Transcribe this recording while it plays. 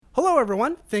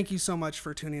everyone. Thank you so much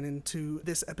for tuning in to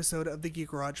this episode of the Geek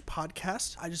Garage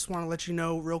podcast. I just want to let you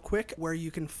know real quick where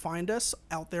you can find us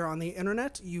out there on the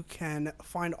internet. You can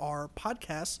find our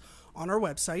podcasts on our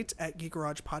website at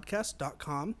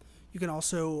geekgaragepodcast.com. You can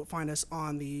also find us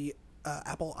on the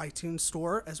Apple iTunes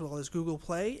Store, as well as Google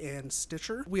Play and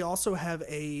Stitcher. We also have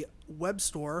a web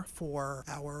store for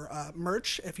our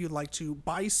merch if you'd like to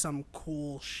buy some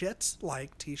cool shit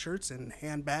like t-shirts and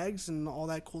handbags and all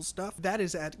that cool stuff. That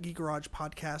is at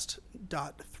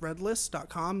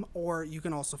geekgaragepodcast.threadless.com, or you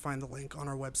can also find the link on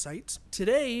our website.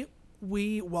 Today,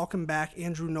 we welcome back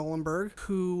Andrew Nollenberg,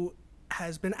 who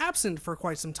has been absent for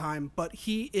quite some time, but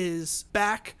he is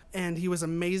back and he was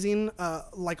amazing,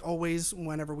 like always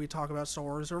whenever we talk about Star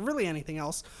Wars or really anything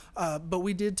else. But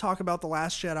we did talk about The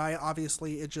Last Jedi.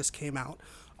 Obviously, it just came out.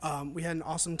 We had an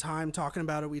awesome time talking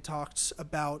about it. We talked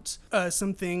about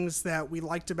some things that we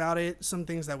liked about it, some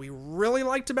things that we really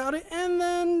liked about it, and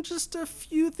then just a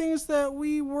few things that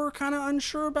we were kind of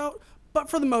unsure about. But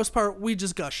for the most part, we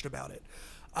just gushed about it.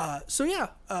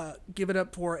 Give it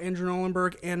up for Andrew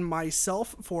Nollenberg and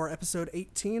myself for episode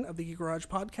 18 of the Geek Garage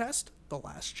podcast, The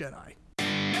Last Jedi.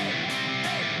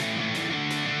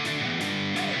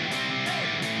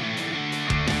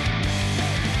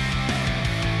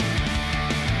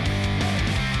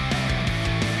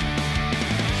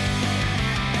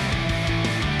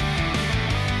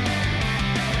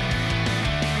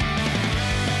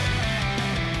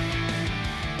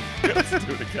 Let's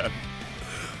do it again.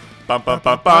 Bum bum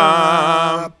bum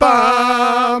bum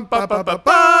bum bum bum bum bum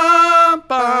bum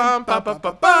bum bum bum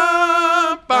bum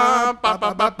bum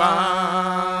bum bum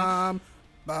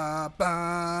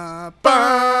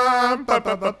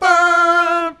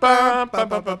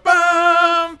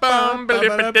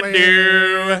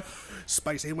bum.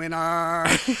 Spicy winner.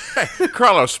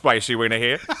 Carlos Spicy Winner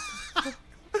here.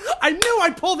 I knew I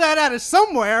pulled that out of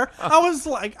somewhere. I was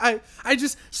like, I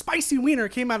just, spicy wiener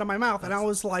came out of my mouth, and I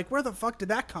was like, where the fuck did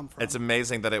that come from? It's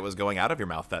amazing that it was going out of your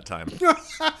mouth that time.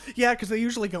 Yeah, because they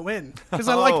usually go in. Because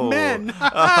I like men.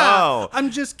 Oh.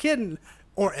 I'm just kidding.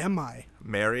 Or am I?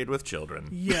 Married with children.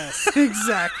 Yes,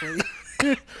 exactly.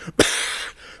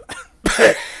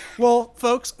 Well,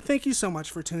 folks, thank you so much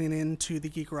for tuning in to the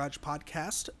Geek Garage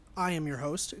podcast. I am your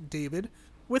host, David.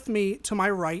 With me to my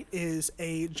right is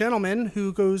a gentleman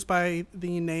who goes by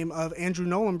the name of Andrew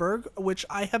Nollenberg, which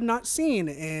I have not seen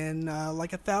in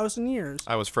like 1,000 years.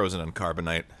 I was frozen in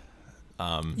carbonite.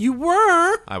 You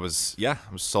were? I was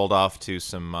sold off to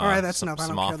some. All right, that's enough. I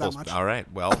don't care that much. All right,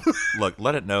 well, look,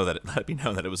 let me know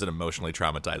that it was an emotionally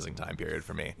traumatizing time period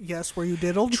for me. Yes, were you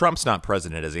diddled? Trump's not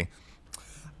president, is he?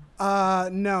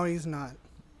 No, he's not.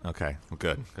 Okay, well,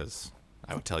 good, because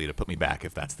I would tell you to put me back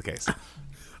if that's the case.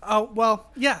 Oh,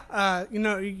 well, yeah,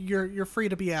 you're free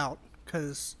to be out,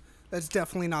 because that's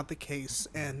definitely not the case,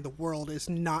 and the world is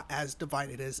not as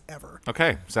divided as ever.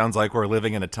 Okay, sounds like we're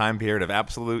living in a time period of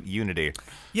absolute unity.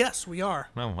 Yes, we are.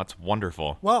 Well, that's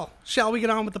wonderful. Well, shall we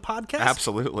get on with the podcast?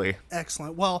 Absolutely.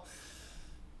 Excellent. Well,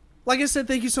 like I said,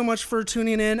 thank you so much for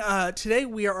tuning in. Today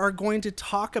we are going to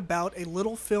talk about a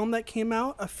little film that came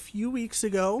out a few weeks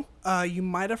ago. You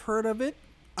might have heard of it.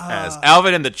 As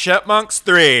Alvin and the Chipmunks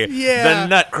 3, yeah. The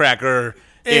Nutcracker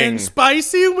and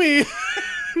Spicy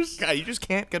Wieners. God, you just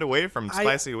can't get away from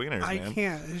spicy wieners, I man.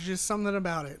 can't. There's just something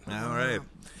about it. All right.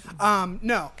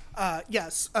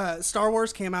 Yes. Star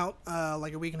Wars came out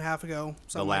like a week and a half ago.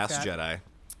 The Last Jedi.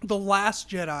 The Last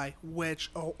Jedi,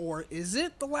 which or is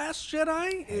it The Last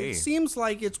Jedi? Hey. It seems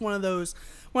like it's one of those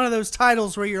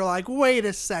titles where you're like, wait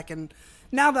a second.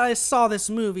 Now that I saw this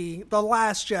movie, The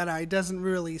Last Jedi doesn't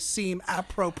really seem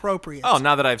appropriate. Oh,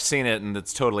 now that I've seen it and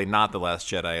it's totally not The Last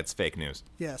Jedi, it's fake news.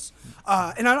 Yes.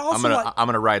 And I'd also I'm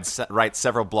gonna write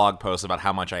several blog posts about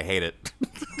how much I hate it.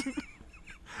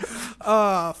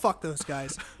 Fuck those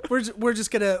guys. We're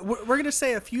gonna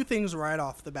say a few things right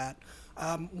off the bat.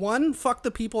 One, fuck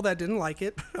the people that didn't like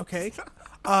it. Okay.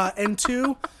 And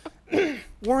two,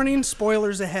 warning,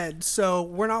 spoilers ahead. So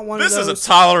we're not one of those. This is a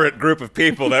tolerant group of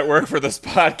people that work for this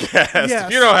podcast. Yes.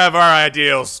 If you don't have our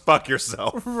ideals, fuck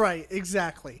yourself. Right,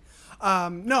 exactly.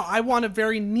 No, I want a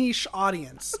very niche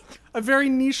audience. A very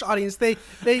niche audience. They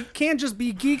can't just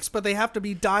be geeks, but they have to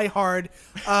be diehard,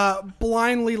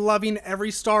 blindly loving every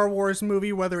Star Wars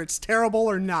movie, whether it's terrible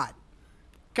or not.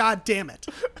 God damn it.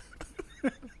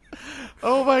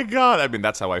 Oh my god. I mean,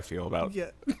 that's how I feel about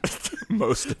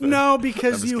most of it. No,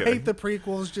 because you kidding. hate the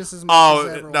prequels just as much as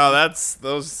everyone. Oh, no, that's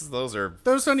those are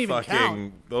Those don't even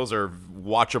count. Those are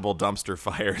watchable dumpster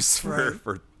fires Right.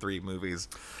 for 3 movies.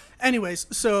 Anyways,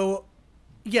 so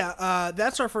Yeah,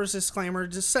 that's our first disclaimer.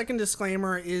 The second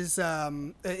disclaimer is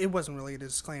it wasn't really a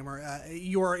disclaimer.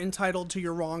 You're entitled to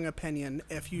your wrong opinion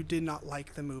if you did not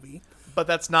like the movie. But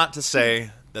that's not to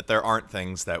say that there aren't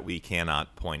things that we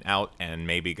cannot point out and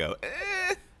maybe go,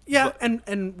 Yeah,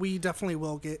 and we definitely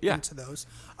will get Yeah. into those.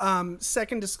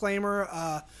 Second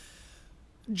disclaimer,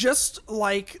 just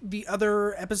like the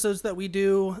other episodes that we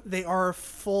do, they are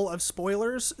full of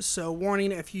spoilers. So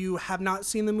warning, if you have not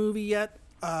seen the movie yet,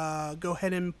 go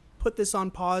ahead and put this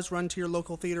on pause, run to your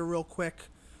local theater real quick,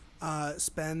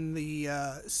 spend the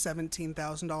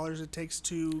 $17,000 it takes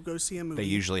to go see a movie. They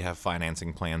usually have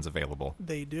financing plans available.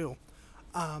 They do.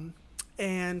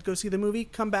 And go see the movie,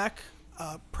 come back,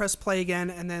 press play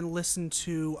again, and then listen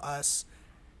to us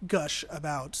gush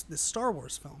about this Star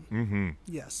Wars film. Mm-hmm.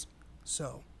 Yes.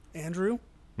 So, Andrew,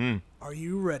 are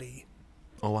you ready?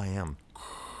 Oh, I am.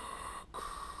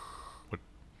 What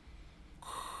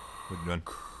are you doing?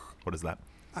 What is that?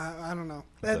 I don't know.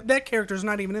 That character's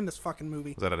not even in this fucking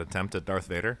movie. Was that an attempt at Darth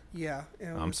Vader? Yeah.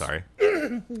 I'm sorry.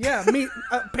 Yeah, me.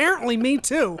 Apparently, me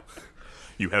too.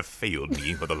 You have failed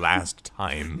me for the last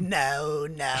time. No,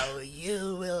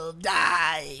 you will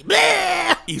die.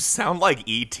 You sound like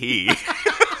E.T.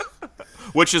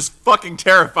 Which is fucking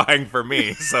terrifying for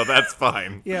me, so that's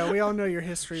fine. Yeah, we all know your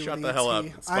history. Shut with the hell up.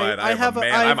 E.T. It's fine. I'm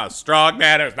I'm a strong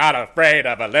man who's not afraid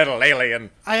of a little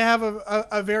alien. I have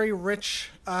a very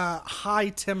rich, high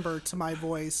timbre to my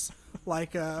voice,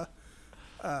 like a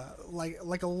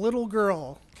little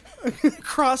girl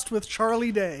crossed with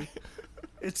Charlie Day.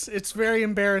 It's very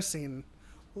embarrassing.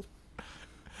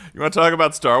 You want to talk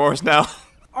about Star Wars now?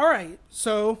 All right,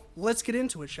 so let's get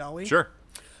into it, shall we? Sure.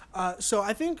 So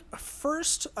I think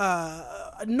first,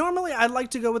 normally I'd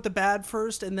like to go with the bad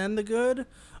first and then the good,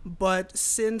 but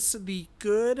since the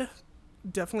good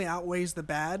definitely outweighs the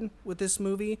bad with this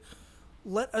movie,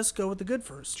 let us go with the good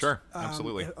first. Sure,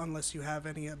 absolutely. Unless you have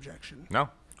any objection. No.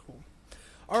 Cool.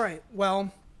 All right,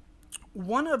 well,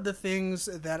 one of the things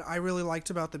that I really liked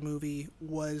about the movie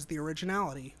was the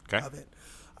originality of it.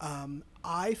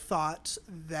 I thought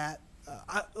that...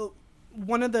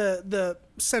 one of the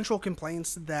central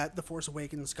complaints that The Force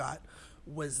Awakens got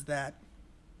was that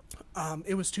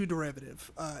it was too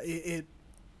derivative. It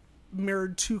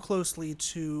mirrored too closely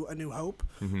to A New Hope,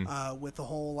 with the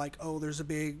whole, like, oh, there's a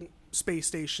big space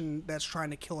station that's trying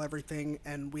to kill everything,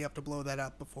 and we have to blow that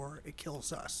up before it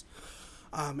kills us.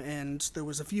 And there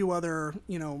was a few other,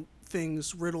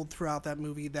 things riddled throughout that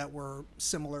movie that were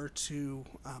similar to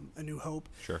A New Hope.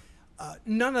 Sure.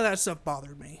 None of that stuff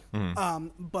bothered me.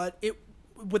 But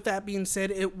with that being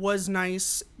said, it was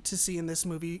nice to see in this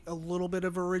movie a little bit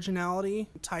of originality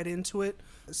tied into it.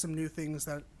 Some new things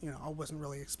that, I wasn't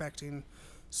really expecting.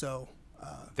 So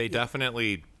they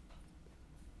definitely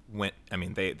went,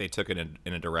 they took it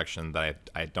in a direction that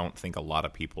I don't think a lot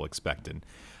of people expected.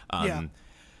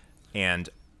 And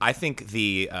I think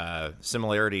the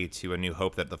similarity to A New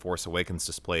Hope that The Force Awakens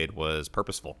displayed was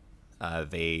purposeful.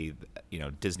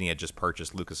 Disney had just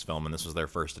purchased Lucasfilm, and this was their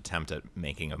first attempt at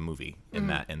making a movie in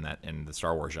the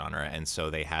Star Wars genre, and so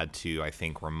they had to, I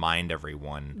think, remind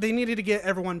everyone they needed to get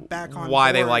everyone back on why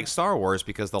board. they like Star Wars,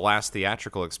 because the last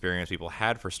theatrical experience people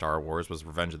had for Star Wars was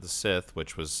Revenge of the Sith,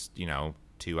 which was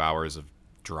 2 hours of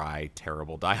dry,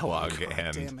 terrible dialogue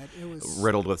and It was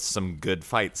riddled with some good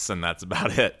fights, and that's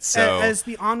about it. So, as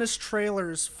the honest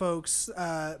trailers folks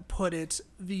put it,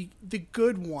 the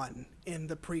good one in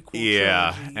the prequel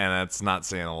trilogy. and that's not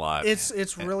saying a lot.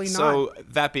 It's really not. So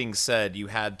that being said, you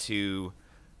had to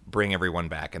bring everyone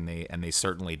back, and they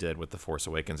certainly did with The Force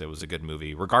Awakens. It was a good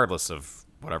movie, regardless of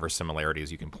whatever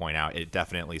similarities you can point out. It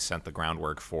definitely sent the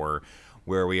groundwork for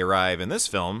where we arrive in this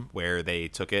film, where they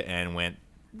took it and went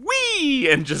wee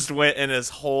and just went in this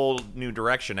whole new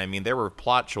direction. There were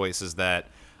plot choices that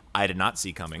I did not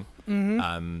see coming.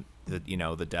 The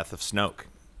death of Snoke.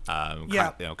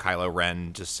 Kylo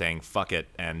Ren just saying fuck it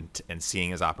and seeing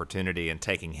his opportunity and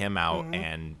taking him out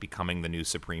and becoming the new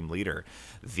supreme leader.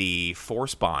 The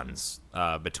force bonds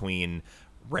between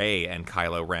Rey and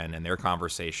Kylo Ren and their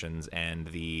conversations and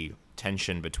the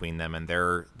tension between them and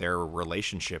their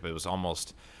relationship. It was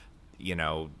almost,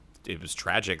 it was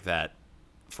tragic that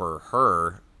for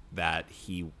her that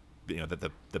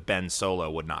that the Ben Solo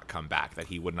would not come back, that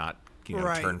he would not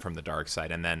turn from the dark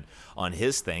side. And then on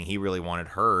his thing, he really wanted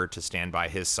her to stand by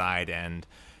his side and,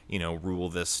 rule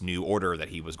this new order that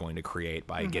he was going to create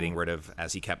by getting rid of,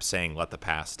 as he kept saying, let the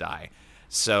past die.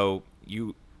 So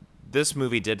this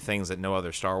movie did things that no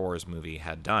other Star Wars movie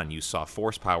had done. You saw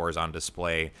force powers on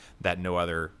display that no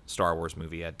other Star Wars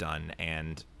movie had done.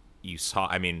 And you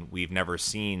saw, we've never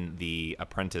seen the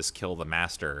apprentice kill the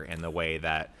master in the way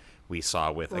that we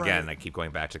saw with, again, I keep going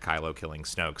back to Kylo killing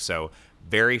Snoke. So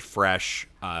very fresh,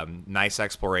 nice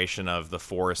exploration of the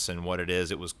Force and what it is.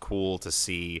 It was cool to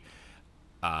see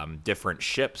different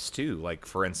ships too, like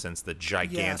for instance the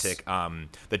gigantic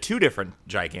the two different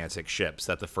gigantic ships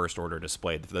that the First Order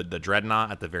displayed. The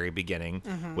Dreadnought at the very beginning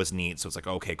was neat, so it's like,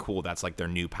 okay, cool, that's like their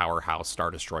new powerhouse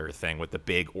Star Destroyer thing with the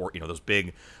big, or those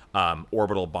big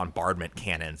orbital bombardment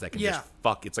cannons that can just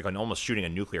fuck, it's like almost shooting a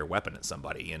nuclear weapon at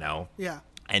somebody,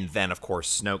 and then of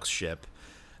course Snoke's ship,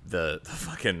 the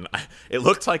fucking, it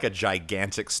looked like a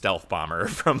gigantic stealth bomber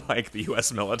from like the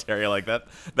U.S. military, like that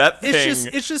thing.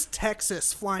 It's just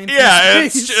Texas flying. Yeah,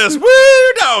 it's just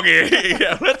woo doggy.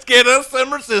 Yeah, let's get us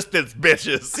some resistance,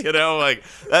 bitches. Like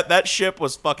that ship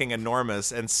was fucking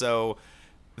enormous, and so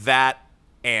that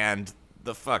and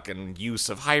the fucking use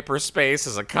of hyperspace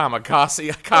as a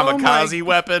kamikaze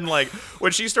weapon. Like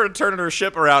when she started turning her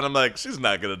ship around, I'm like, she's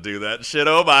not gonna do that shit.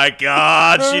 Oh my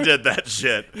god, she did that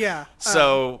shit. Yeah.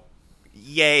 So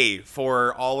yay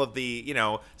for all of the,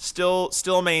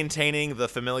 still maintaining the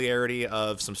familiarity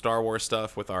of some Star Wars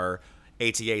stuff with our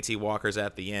AT-AT walkers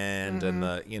at the end, and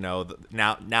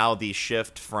now the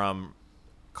shift from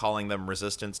calling them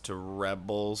resistance to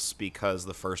rebels, because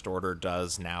the First Order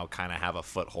does now kind of have a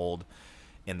foothold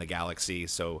in the galaxy.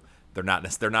 So they're not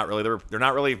really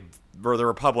the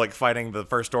Republic fighting the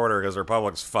First Order, because the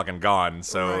Republic's fucking gone.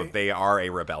 So they are a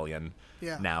rebellion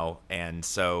now. And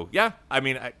so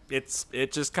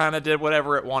it just kind of did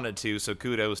whatever it wanted to. So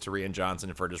kudos to Rian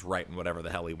Johnson for just writing whatever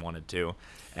the hell he wanted to,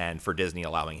 and for Disney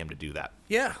allowing him to do that.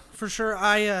 Yeah, for sure.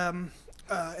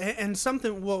 And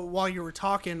something, while you were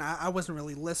talking, I wasn't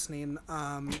really listening,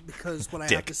 because what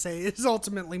I have to say is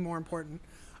ultimately more important.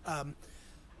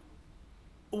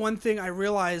 One thing I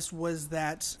realized was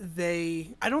that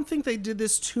I don't think they did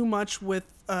this too much with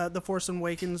The Force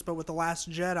Awakens, but with The Last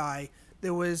Jedi,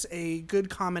 there was a good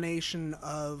combination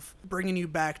of bringing you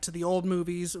back to the old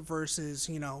movies versus,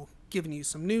 giving you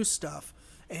some new stuff.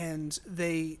 And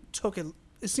it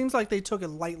seems like they took it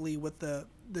lightly with the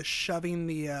shoving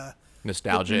the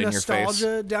nostalgia in your face,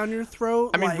 nostalgia down your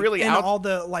throat. I mean, really, and all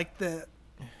the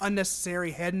unnecessary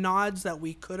head nods that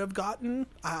we could have gotten.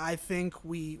 I think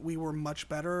we were much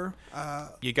better.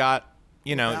 You got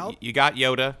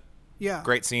Yoda. Yeah.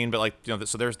 Great scene, but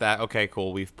so there's that. Okay,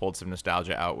 cool. We've pulled some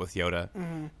nostalgia out with Yoda.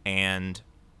 And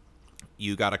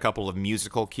you got a couple of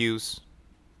musical cues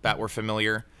that were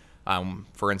familiar.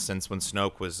 For instance, when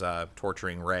Snoke was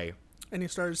torturing Rey, and he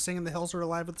started singing "The Hills Are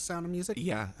Alive with the Sound of Music."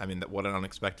 Yeah, I mean, what an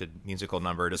unexpected musical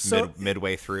number just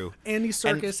midway through. Andy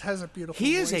Serkis has a beautiful voice.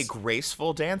 He is a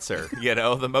graceful dancer.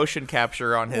 The motion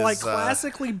capture on his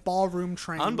classically ballroom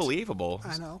trained. Unbelievable.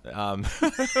 I know.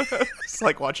 It's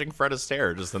like watching Fred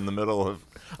Astaire just in the middle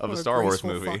of a Star Wars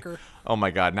movie. Fucker. Oh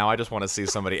my god! Now I just want to see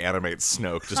somebody animate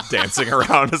Snoke just dancing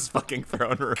around his fucking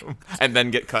throne room and then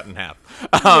get cut in half.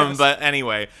 Yes. But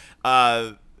anyway.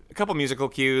 A couple musical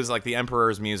cues, like the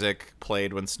Emperor's music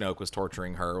played when Snoke was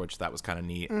torturing her, which that was kind of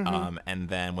neat. And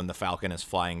then when the Falcon is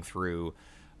flying through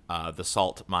the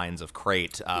salt mines of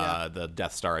Crate, the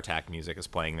Death Star attack music is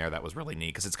playing there. That was really neat,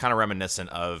 because it's kind of reminiscent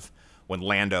of when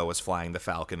Lando was flying the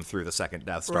Falcon through the second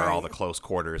Death Star, all the close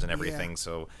quarters and everything. Yeah.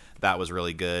 So that was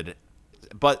really good.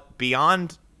 But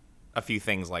beyond a few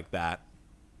things like that,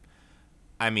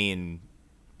 I mean,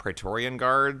 Praetorian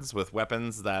guards with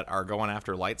weapons that are going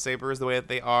after lightsabers the way that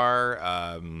they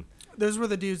are. Those were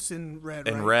the dudes in red,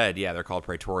 In red, yeah. They're called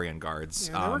Praetorian guards.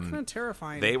 Yeah, they were kind of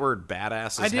terrifying. They were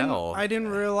badass as hell. I didn't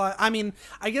realize... I mean,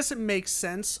 I guess it makes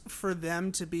sense for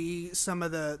them to be some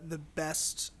of the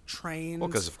best trained... Well,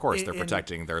 because, of course, they're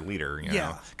protecting their leader, you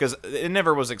know? Because it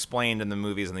never was explained in the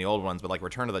movies and the old ones, but, like,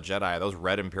 Return of the Jedi, those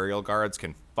red Imperial guards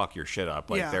can fuck your shit up.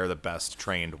 Like, they're the best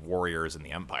trained warriors in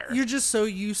the Empire. You're just so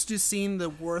used to seeing the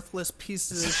worthless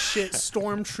pieces of shit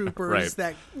stormtroopers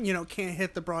that, can't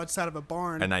hit the broadside of a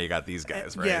barn. And now you got these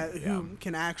guys, right? Yeah, who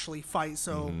can actually fight.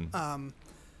 So,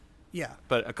 yeah.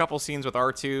 But a couple scenes with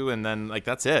R2, and then, like,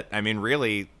 that's it. I mean,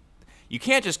 really... You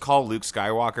can't just call Luke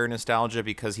Skywalker nostalgia,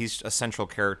 because he's a central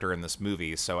character in this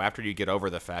movie. So after you get over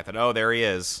the fact that, oh, there he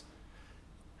is,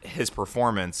 his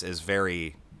performance is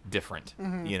very different,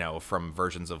 from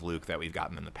versions of Luke that we've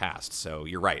gotten in the past. So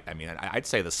you're right. I mean, I'd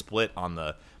say the split on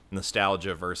the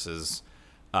nostalgia versus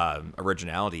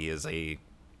originality is a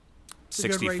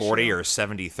 60-40 or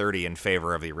 70-30 in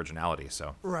favor of the originality.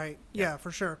 So right. Yeah,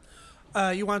 for sure.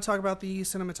 You want to talk about the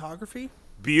cinematography?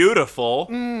 Beautiful.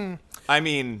 I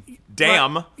mean,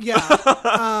 damn. But,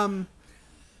 yeah.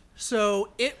 So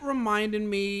it reminded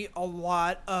me a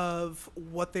lot of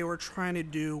what they were trying to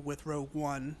do with Rogue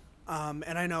One,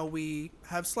 And I know we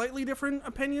have slightly different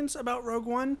opinions about Rogue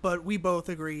One, but we both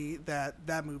agree that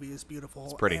that movie is beautiful.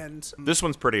 It's Pretty. And This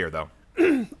one's prettier though.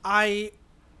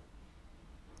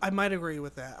 I might agree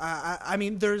with that. I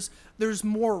mean, there's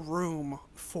more room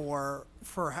for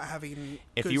having.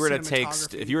 If good you were to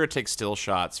cinematography. take still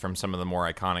shots from some of the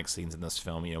more iconic scenes in this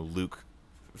film, Luke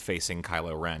facing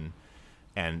Kylo Ren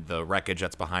and the wreckage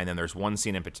that's behind them. There's one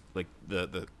scene in like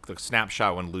the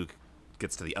snapshot when Luke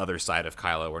gets to the other side of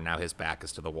Kylo, where now his back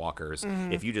is to the walkers.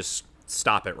 If you just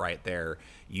stop it right there,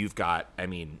 you've got,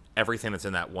 everything that's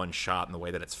in that one shot and the way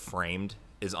that it's framed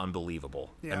is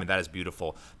unbelievable. Yeah. That is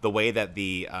beautiful. The way that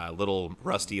the little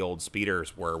rusty old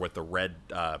speeders were with the red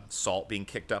salt being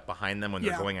kicked up behind them when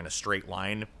they're going in a straight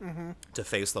line to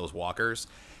face those walkers.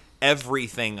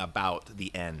 Everything about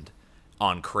the end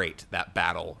on Crate, that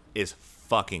battle, is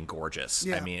fucking gorgeous.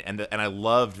 Yeah. And I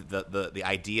loved the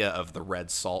idea of the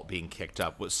red salt being kicked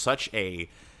up was such a,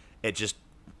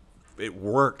 it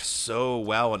worked so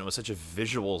well, and it was such a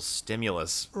visual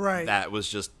stimulus. Right. That was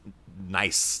just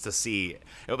nice to see.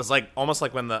 It was like almost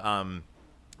like when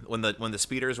the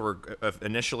speeders were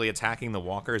initially attacking the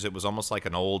walkers, it was almost like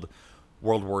an old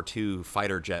World War II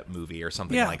fighter jet movie or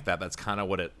something like that. That's kind of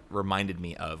what it reminded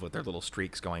me of, with their little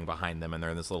streaks going behind them and they're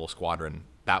in this little squadron.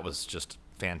 That was just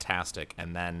fantastic.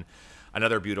 And then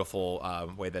another beautiful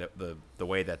way that the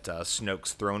way that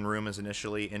Snoke's throne room is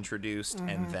initially introduced,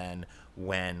 and then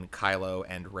when Kylo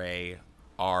and Rey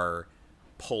are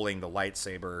pulling the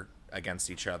lightsaber against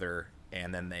each other,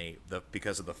 and then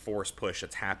because of the force push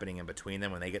that's happening in between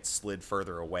them, when they get slid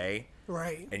further away,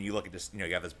 Right. and you look at this,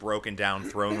 you have this broken down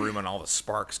throne room and all the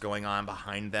sparks going on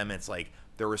behind them. It's like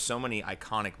there were so many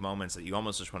iconic moments that you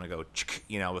almost just want to go,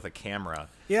 with a camera,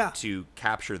 to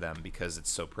capture them because it's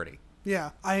so pretty.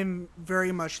 Yeah, I'm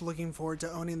very much looking forward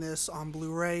to owning this on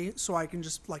Blu-ray, so I can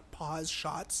just like pause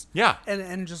shots. Yeah.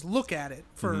 And just look at it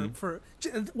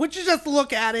would you just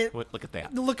look at it? Look at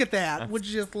that. Look at that. Would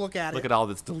you just look at it? Look at all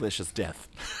this delicious death.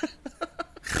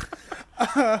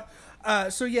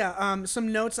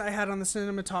 Some notes I had on the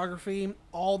cinematography.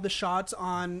 All the shots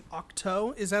on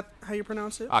Octo. Is that how you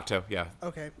pronounce it? Octo, yeah.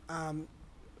 Okay.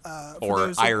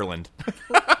 Or Ireland.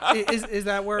 Is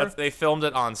that where They filmed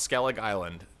it on Skellig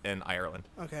Island in Ireland.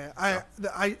 Okay.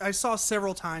 I saw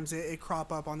several times it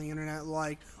crop up on the internet,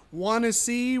 like, want to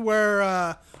see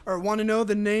where or want to know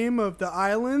the name of the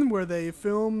island where they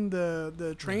filmed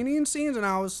the training scenes, and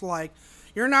I was like,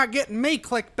 you're not getting me,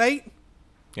 clickbait.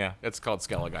 Yeah, it's called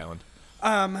Skellig Island.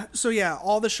 So yeah,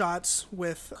 all the shots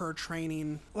with her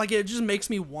training, like, it just makes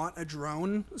me want a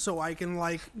drone so I can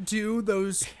like do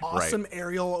those awesome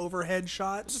aerial overhead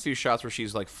shots. There's a few shots where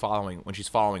she's like following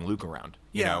Luke around,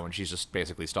 you know, and she's just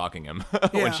basically stalking him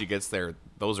when she gets there.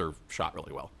 Those are shot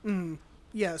really well.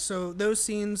 Yeah, so those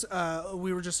scenes,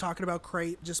 we were just talking about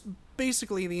Crate, just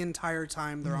basically the entire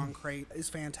time they're on Crate is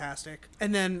fantastic.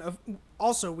 And then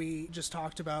also we just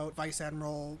talked about Vice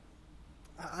Admiral,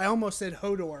 I almost said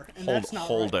Hodor, and that's not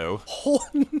Holdo.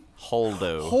 right.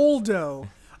 Holdo.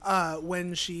 Holdo.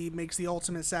 When she makes the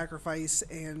ultimate sacrifice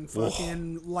and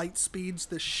fucking light speeds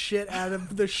the shit out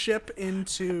of the ship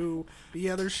into the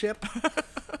other ship.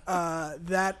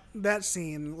 That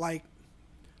scene, like,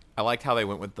 I liked how they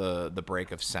went with the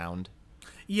break of sound.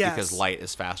 yes. Because light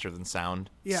is faster than sound.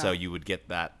 Yeah. So you would get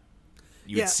that.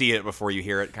 You would see it before you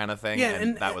hear it, kind of thing. Yeah,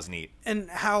 and that was neat. And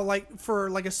how, like, for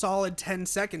like a solid 10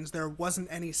 seconds, there wasn't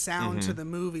any sound to the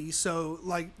movie. So,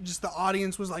 like, just the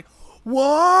audience was like,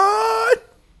 what?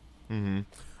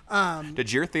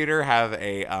 Did your theater have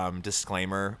a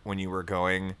disclaimer when you were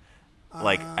going,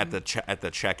 like, at the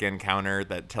check-in counter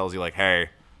that tells you, like, hey,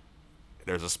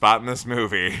 there's a spot in this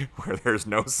movie where there's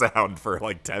no sound for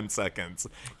like 10 seconds.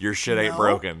 Your shit ain't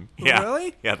broken. Yeah.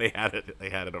 Really? Yeah, they had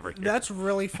it over here. That's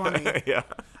really funny. Yeah.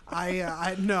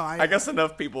 I guess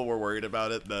enough people were worried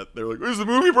about it that they're like, is the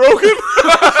movie broken?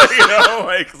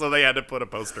 So they had to put a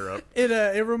poster up.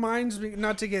 It reminds me,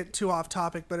 not to get too off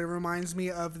topic, but it reminds me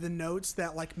of the notes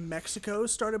that like Mexico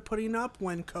started putting up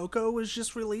when Coco was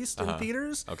just released in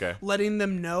theaters. Okay. Letting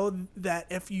them know that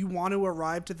if you want to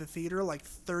arrive to the theater like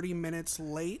 30 minutes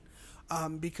late,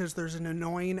 because there's an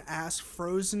annoying ass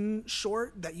Frozen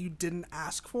short that you didn't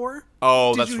ask for.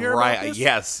 Oh, Did that's you hear about right.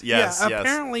 this? Yes.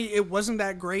 Apparently it wasn't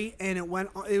that great, and it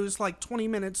was like 22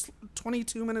 minutes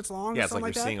long. Yeah, or it's something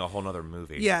like you're that. seeing a whole nother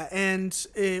movie. Yeah, and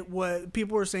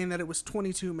people were saying that it was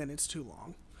 22 minutes too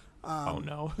long. Oh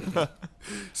no.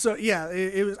 So yeah,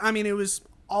 it was. I mean, it was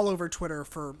all over Twitter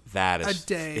for That is a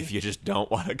day. if you just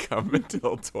don't want to come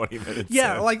until 20 minutes.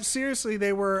 Yeah, in. like seriously,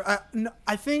 they were.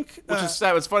 I think. Which is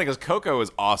sad. It's funny because Coco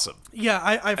is awesome. Yeah,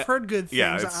 I've heard good things.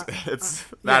 Yeah,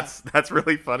 that's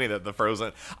really funny that the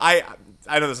Frozen.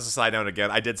 I know this is a side note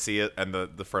again. I did see it, and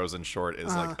the Frozen short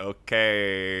is like,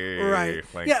 okay. Right.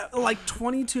 Like, Yeah, like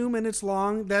 22 minutes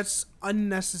long. That's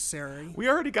unnecessary. we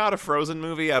already got a Frozen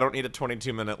movie. I don't need a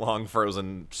 22-minute long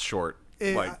Frozen short. I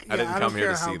Yeah, didn't I come don't here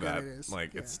care to how see good that. it is.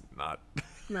 Like, Yeah. it's not.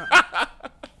 No.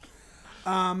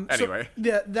 Anyway.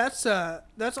 Yeah, that's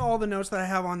all the notes that I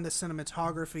have on the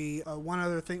cinematography. One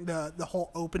other thing, the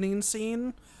whole opening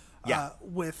scene. Yeah.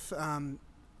 With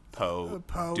Poe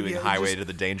yeah, doing Highway just- to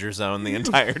the Danger Zone the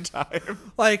entire time.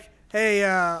 like, hey,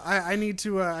 I need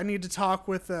to talk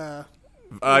with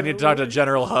I need to talk to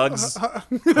General Hugs.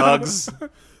 Hugs.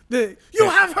 you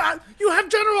have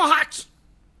General Hux.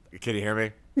 Can you hear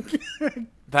me?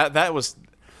 That was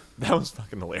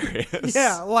fucking hilarious.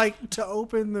 Yeah, like to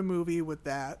open the movie with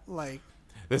that, like.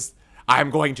 I'm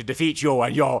going to defeat you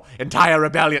and your entire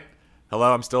rebellion.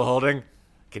 Hello, I'm still holding.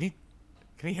 Can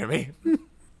you hear me?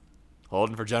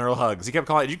 Holding for General Hugs. He kept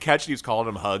calling. Did you catch? He was calling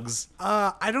him Hugs.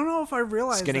 I don't know if I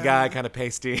realized Skinny that. guy, kind of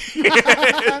pasty.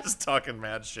 Just talking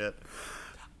mad shit.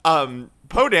 Poe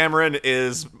Dameron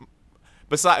is,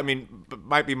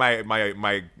 might be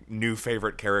my new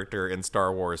favorite character in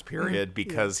Star Wars. Period,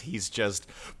 because he's just,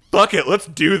 fuck it, let's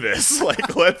do this. Like,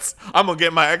 I'm gonna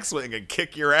get my X-wing and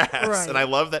kick your ass. Right. And I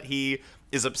love that he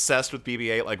is obsessed with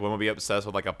BB-8, like one would be obsessed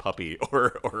with like a puppy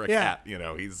or a cat. You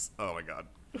know, he's, oh my god.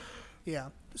 Yeah.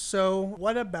 So,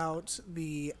 what about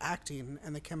the acting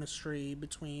and the chemistry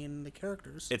between the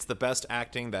characters? It's the best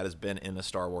acting that has been in a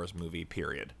Star Wars movie,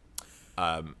 period.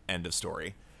 End of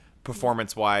story.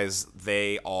 Performance-wise,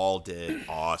 they all did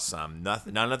awesome.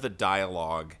 None of the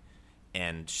dialogue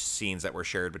and scenes that were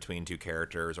shared between two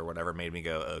characters or whatever made me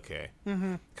go, okay.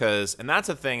 And that's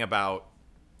a thing about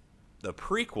the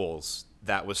prequels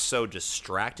that was so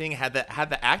distracting. Had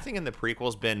the acting in the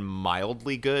prequels been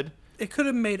mildly good, It could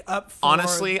have made up for.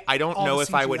 honestly, I don't all know the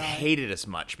if I would CGI. hate it as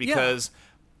much, because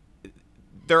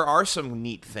there are some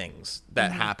neat things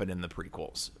that happen in the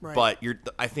prequels. Right. But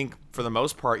I think for the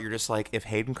most part, you're just like, if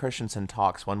Hayden Christensen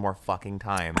talks one more fucking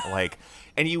time, like,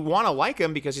 and you want to like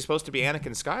him because he's supposed to be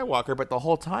Anakin Skywalker, but the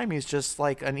whole time he's just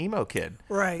like an emo kid.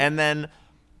 Right. And then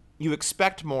you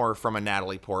expect more from a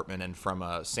Natalie Portman and from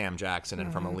a Sam Jackson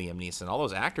and from a Liam Neeson, all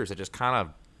those actors that just kind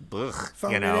of,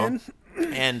 Phone you it know. in.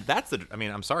 And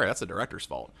I'm sorry, that's the director's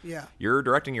fault. Yeah. You're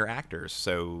directing your actors,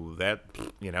 so that,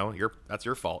 that's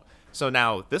your fault. So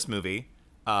now this movie,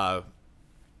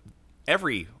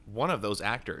 every one of those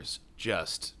actors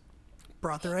just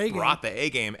Brought their A game. brought the A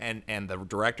game, and the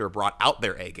director brought out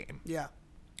their A game. Yeah.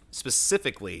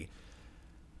 Specifically,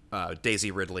 Daisy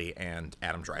Ridley and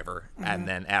Adam Driver, and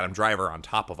then Adam Driver on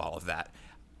top of all of that,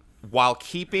 while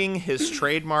keeping his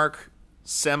trademark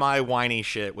semi-whiny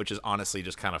shit, which is honestly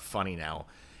just kind of funny now.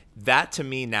 That to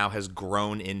me now has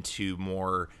grown into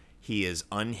more, he is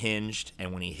unhinged,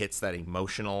 and when he hits that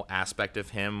emotional aspect of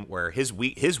him where his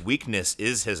weakness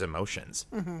is his emotions.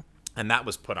 And that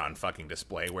was put on fucking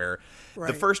display, where the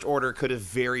Right. First Order could have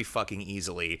very fucking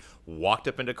easily walked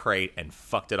up into Crate and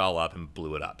fucked it all up and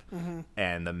blew it up.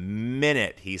 And the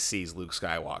minute he sees Luke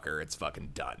Skywalker, it's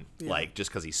fucking done. Like, just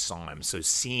because he saw him. So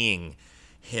seeing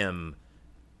him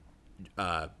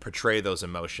portray those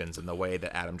emotions in the way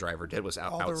that Adam Driver did was the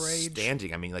rage.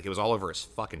 outstanding. I mean, like, it was all over his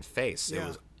fucking face. Yeah. It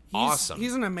was awesome.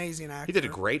 He's an amazing actor. He did a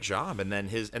great job, and then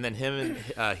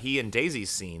he and Daisy's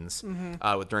scenes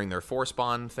during their Force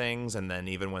Bond things, and then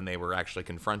even when they were actually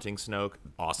confronting Snoke,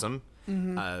 awesome.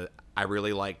 I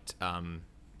really liked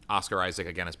Oscar Isaac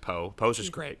again as Poe. Poe's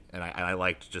just great, and I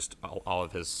liked just all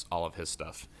of his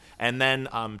stuff. And then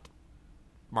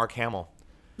Mark Hamill.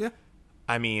 Yeah.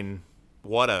 I mean,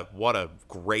 what a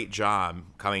great job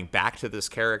coming back to this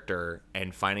character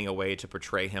and finding a way to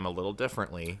portray him a little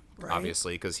differently, Right.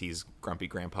 obviously, because he's grumpy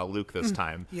Grandpa Luke this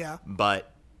time. Yeah.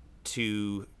 But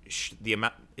the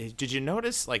amount, did you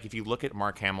notice, like, if you look at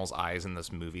Mark Hamill's eyes in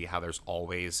this movie, how there's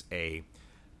always a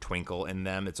twinkle in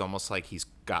them? It's almost like he's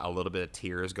got a little bit of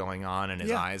tears going on in his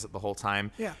Yeah. eyes the whole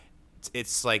time. Yeah.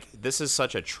 It's like, this is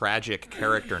such a tragic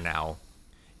character now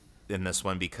in this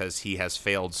one, because he has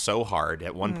failed so hard.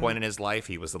 At one point in his life,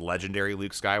 he was the legendary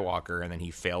Luke Skywalker, and then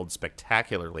he failed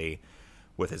spectacularly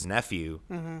with his nephew.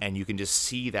 And you can just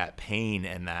see that pain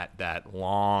and that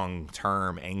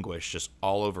long-term anguish just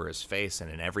all over his face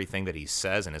and in everything that he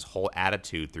says, and his whole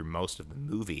attitude through most of the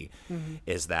movie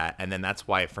is that. And then that's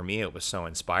why, for me, it was so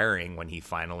inspiring when he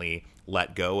finally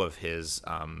let go of his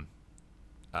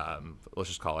let's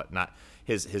just call it, not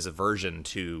his aversion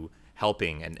to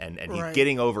helping and Right.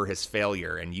 getting over his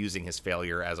failure and using his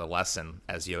failure as a lesson,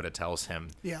 as Yoda tells him.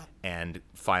 Yeah. And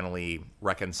finally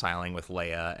reconciling with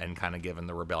Leia and kind of giving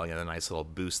the rebellion a nice little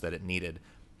boost that it needed.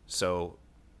 So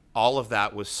all of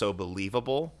that was so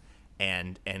believable,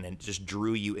 and it just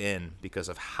drew you in because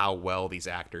of how well these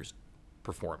actors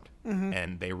performed,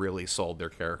 and they really sold their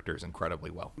characters incredibly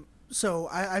well. So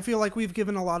I feel like we've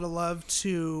given a lot of love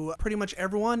to pretty much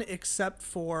everyone except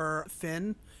for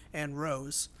Finn and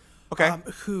Rose. Okay.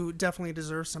 Who definitely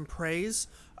deserve some praise.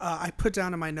 I put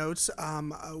down in my notes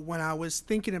when I was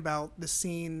thinking about the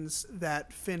scenes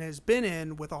that Finn has been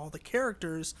in with all the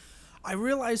characters, I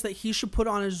realized that he should put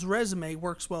on his resume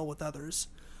works well with others.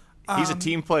 He's a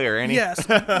team player, ain't he? Yes,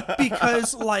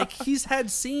 because like he's had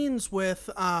scenes with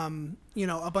a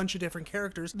bunch of different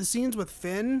characters. The scenes with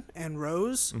Finn and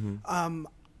Rose,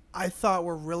 I thought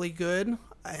were really good,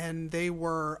 and they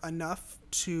were enough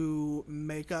to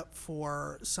make up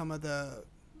for some of the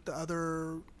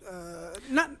other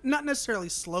not necessarily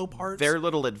slow parts. Their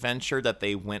little adventure that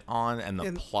they went on and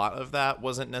the plot of that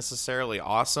wasn't necessarily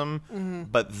awesome,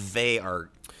 but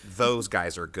those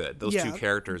guys are good. Those two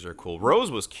characters are cool.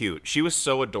 Rose was cute. She was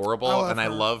so adorable, I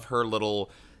love her little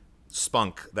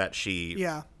spunk that she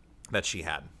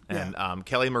had. And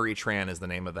Kelly Marie Tran is the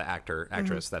name of the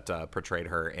actress that portrayed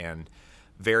her, and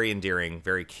very endearing,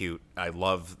 very cute. I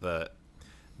love the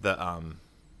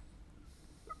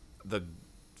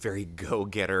very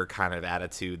go-getter kind of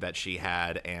attitude that she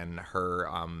had, and her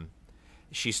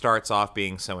she starts off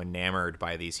being so enamored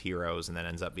by these heroes and then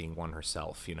ends up being one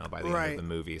herself, by the end of the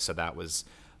movie. So that was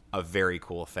a very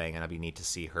cool thing, and it'd be neat to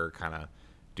see her kind of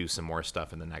do some more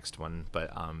stuff in the next one.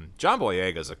 But John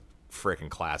Boyega's a freaking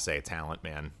class A talent,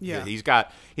 man. Yeah. He's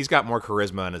got more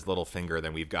charisma in his little finger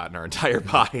than we've got in our entire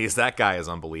bodies. That guy is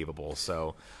unbelievable.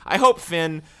 So I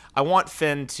want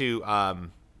Finn to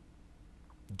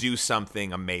do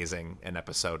something amazing in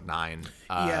episode 9.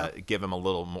 Give him a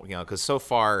little more, because so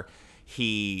far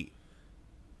he's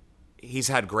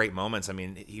had great moments. I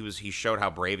mean, he showed how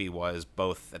brave he was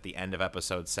both at the end of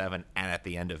episode 7 and at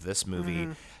the end of this movie.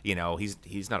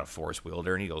 He's not a force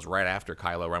wielder, and he goes right after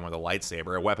Kylo Ren with a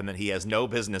lightsaber, a weapon that he has no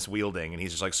business wielding, and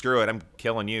he's just like, screw it, I'm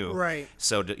killing you. Right.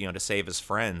 So to save his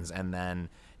friends, and then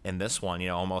in this one,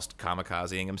 almost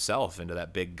kamikazing himself into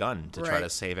that big gun to try to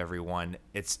save everyone.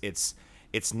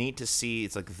 It's neat to see.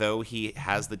 It's like, though he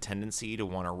has the tendency to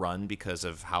want to run because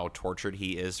of how tortured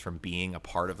he is from being a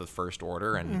part of the First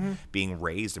Order and being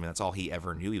raised. I mean, that's all he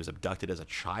ever knew. He was abducted as a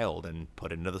child and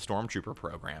put into the Stormtrooper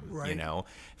program. Right.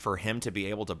 For him to be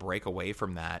able to break away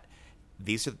from that,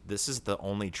 this is the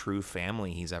only true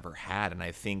family he's ever had. And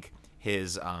I think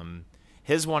his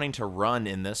wanting to run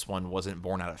in this one wasn't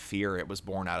born out of fear. It was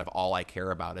born out of, all I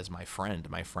care about is my friend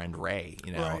Rey,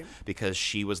 because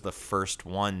she was the first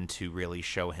one to really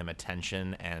show him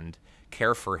attention and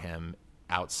care for him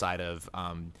outside of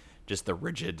just the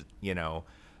rigid,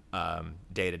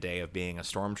 day-to-day of being a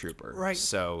stormtrooper. Right.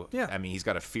 So, I mean, he's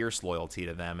got a fierce loyalty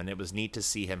to them, and it was neat to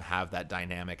see him have that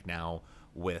dynamic now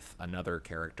with another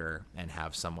character and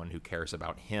have someone who cares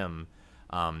about him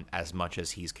as much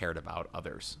as he's cared about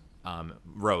others.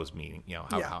 Rose, meaning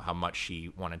how much she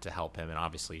wanted to help him, and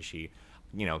obviously she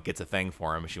gets a thing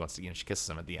for him. She wants to she kisses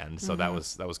him at the end, so that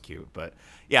was cute. But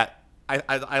yeah,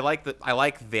 I like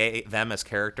them as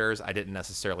characters. I didn't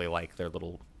necessarily like their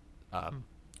little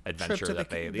adventure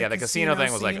that the casino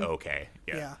thing was like, okay.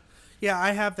 Yeah,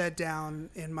 I have that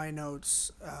down in my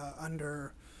notes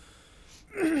under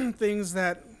things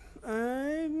that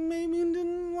I maybe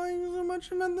didn't like so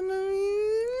much about the movie.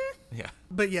 Yeah.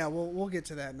 But yeah, we'll get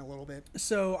to that in a little bit.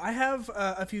 So I have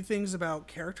a few things about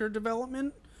character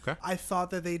development. Okay. I thought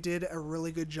that they did a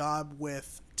really good job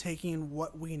with taking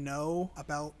what we know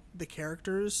about the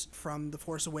characters from The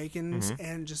Force Awakens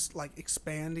and just like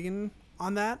expanding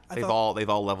on that. They've all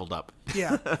leveled up.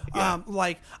 Yeah.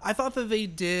 I thought that they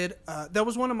did, that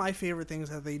was one of my favorite things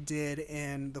that they did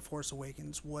in The Force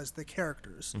Awakens was the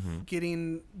characters.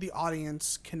 Getting the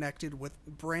audience connected with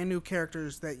brand new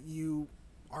characters that you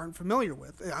aren't familiar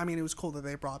with. I mean, it was cool that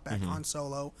they brought back Han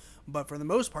Solo, but for the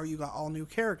most part, you got all new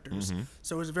characters.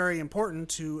 So it was very important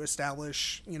to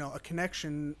establish, a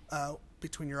connection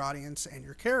between your audience and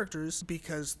your characters,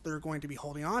 because they're going to be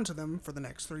holding on to them for the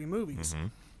next 3 movies.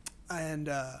 And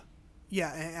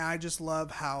and I just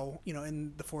love how,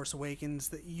 in The Force Awakens,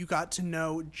 that you got to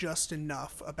know just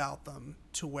enough about them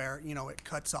to where, it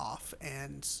cuts off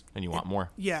and you want more.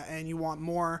 Yeah, and you want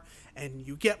more, and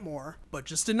you get more, but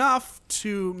just enough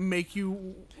to make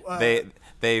you.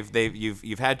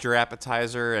 You've had your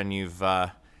appetizer, and you've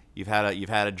had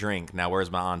a drink. Now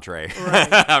where's my entree? Right.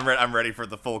 I'm ready for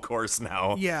the full course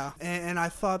now. Yeah, and I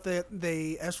thought that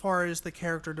they, as far as the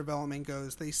character development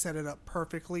goes, they set it up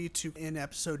perfectly to, in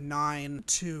episode 9,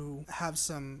 to have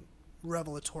some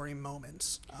revelatory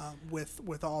moments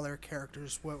with all their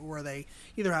characters where they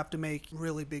either have to make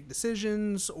really big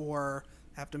decisions or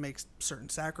have to make certain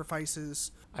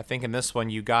sacrifices. I think in this one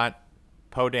you got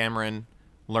Poe Dameron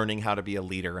learning how to be a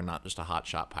leader and not just a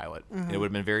hotshot pilot. It would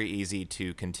have been very easy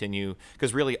to continue,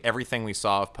 because really everything we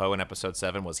saw of Poe in episode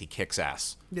 7 was he kicks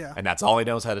ass. Yeah. And that's all he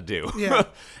knows how to do. Yeah.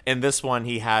 In this one,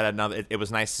 he had another, it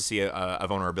was nice to see a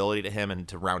vulnerability to him and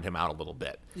to round him out a little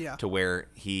bit. Yeah. To where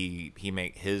he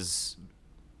make his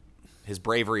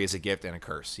bravery is a gift and a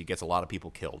curse. He gets a lot of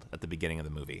people killed at the beginning of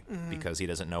the movie because he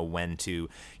doesn't know when to,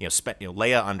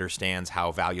 Leia understands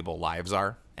how valuable lives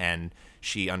are, and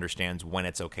she understands when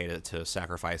it's okay to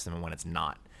sacrifice them and when it's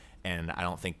not. And I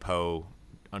don't think Poe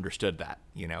understood that.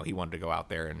 He wanted to go out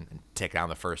there and take down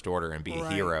the First Order and be a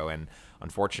hero. And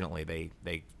unfortunately,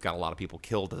 they got a lot of people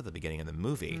killed at the beginning of the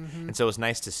movie. And so it's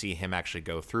nice to see him actually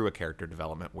go through a character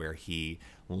development where he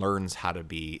learns how to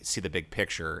see the big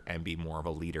picture and be more of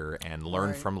a leader and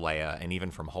learn from Leia and even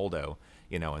from Holdo,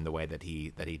 in the way that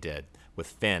he did. With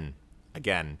Finn,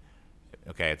 again,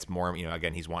 okay, it's more,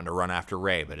 again, he's wanting to run after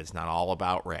Rey, but it's not all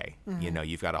about Rey.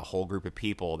 You've got a whole group of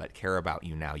people that care about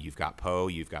you now. You've got Poe,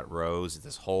 you've got Rose,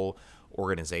 this whole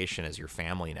organization is your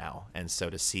family now. And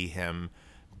so to see him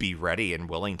be ready and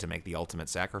willing to make the ultimate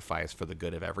sacrifice for the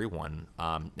good of everyone,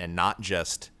 and not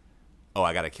just, oh,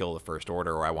 I got to kill the First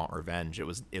Order or I want revenge. It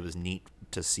was neat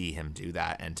to see him do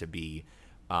that and to be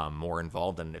more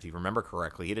involved. And if you remember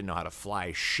correctly, he didn't know how to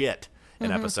fly shit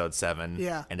in episode 7.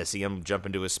 Yeah. And to see him jump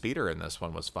into a speeder in this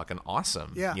one was fucking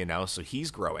awesome. Yeah. So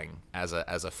he's growing as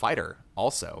a fighter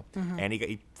also. And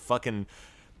he fucking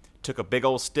took a big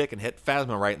old stick and hit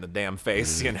Phasma right in the damn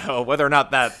face, whether or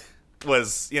not that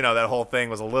was, that whole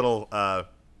thing was a little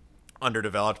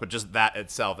underdeveloped, but just that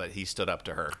itself, that he stood up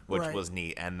to her, which was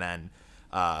neat. And then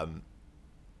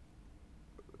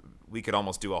we could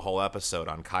almost do a whole episode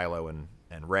on Kylo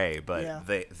and Rey, but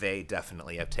they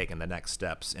definitely have taken the next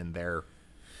steps in their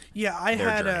I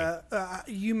had journey.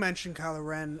 You mentioned Kylo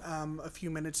Ren a few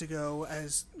minutes ago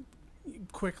as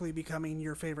quickly becoming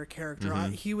your favorite character.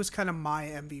 He was kind of my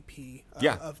MVP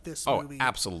of this movie. Oh,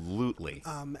 absolutely.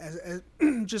 As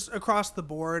just across the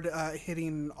board,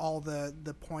 hitting all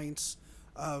the points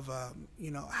of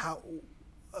how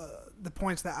the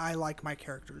points that I like my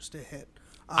characters to hit.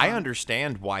 I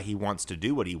understand why he wants to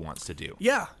do what he wants to do.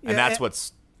 Yeah. And that's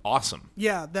what's awesome.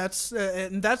 Yeah, that's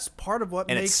part of what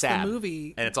makes the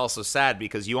movie. And it's also sad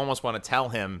because you almost want to tell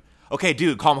him, okay,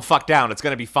 dude, calm the fuck down. It's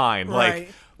going to be fine. Right.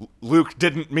 Like, Luke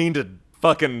didn't mean to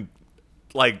fucking,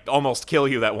 almost kill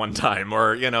you that one time.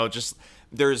 Or, just,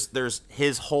 there's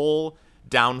his whole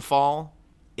downfall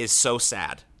is so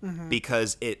sad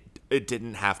because it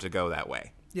didn't have to go that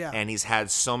way. Yeah. And he's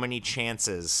had so many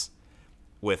chances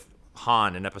with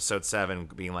Han in episode 7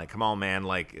 being like, come on, man,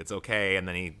 it's okay. And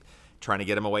then he trying to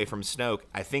get him away from Snoke.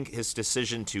 I think his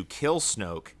decision to kill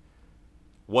Snoke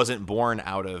wasn't born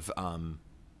out of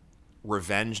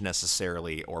revenge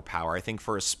necessarily or power. I think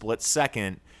for a split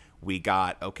second we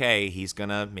got, okay,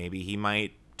 maybe he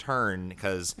might turn,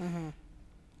 because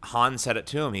Han said it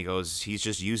to him. He goes, he's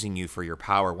just using you for your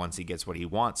power. Once he gets what he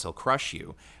wants, he'll crush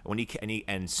you. And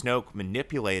Snoke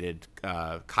manipulated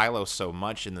Kylo so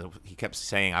much, and he kept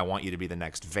saying, I want you to be the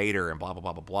next Vader, and blah, blah,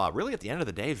 blah, blah, blah. Really, at the end of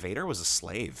the day, Vader was a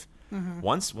slave.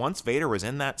 Once Vader was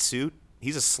in that suit,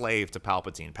 he's a slave to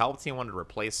Palpatine. Palpatine wanted to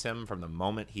replace him from the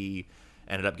moment he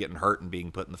ended up getting hurt and being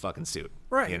put in the fucking suit.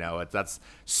 Right. That's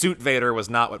suit Vader was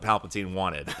not what Palpatine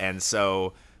wanted. And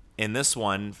so in this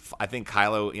one, I think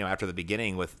Kylo, after the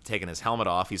beginning with taking his helmet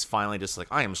off, he's finally just like,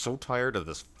 I am so tired of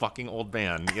this fucking old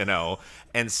man,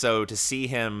 And so to see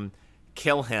him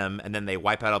kill him and then they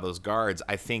wipe out all those guards,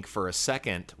 I think for a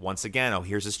second, once again,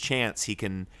 here's his chance. He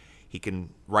can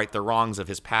right the wrongs of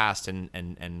his past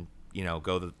and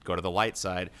go to the light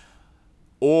side.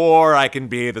 Or I can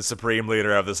be the supreme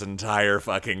leader of this entire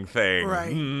fucking thing.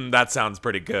 Right. That sounds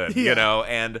pretty good,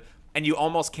 and you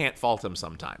almost can't fault him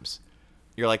sometimes.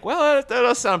 You're like, well, that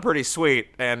does sound pretty sweet.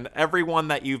 And everyone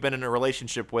that you've been in a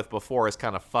relationship with before has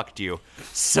kind of fucked you.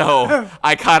 So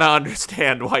I kind of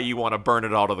understand why you want to burn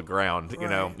it all to the ground.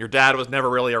 Right. Your dad was never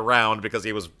really around because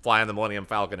he was flying the Millennium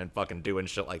Falcon and fucking doing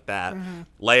shit like that.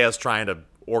 Leia's trying to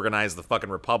organize the fucking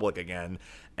Republic again.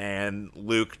 And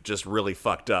Luke just really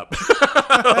fucked up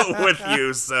with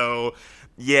you. So,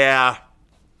 yeah.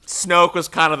 Snoke was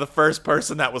kind of the first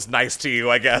person that was nice to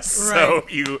you, I guess. Right.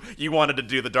 So you wanted to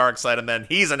do the dark side, and then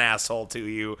he's an asshole to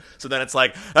you. So then it's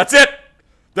like, that's it.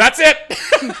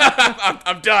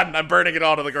 I'm done. I'm burning it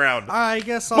all to the ground. I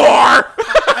guess I'll More.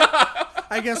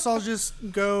 I guess I'll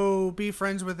just go be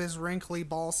friends with his wrinkly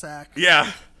ball sack.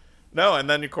 Yeah. No, and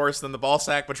then of course, the ball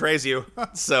sack betrays you.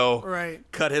 So Right.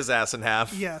 Cut his ass in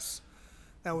half. Yes.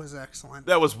 That was excellent.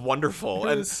 That was wonderful.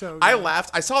 It and was so I good.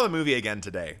 laughed. I saw the movie again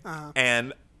today,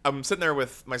 and I'm sitting there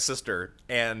with my sister,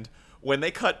 and when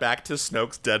they cut back to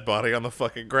Snoke's dead body on the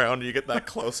fucking ground, you get that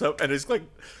close up, and it's like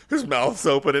his mouth's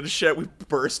open and shit. We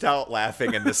burst out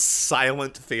laughing in this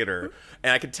silent theater,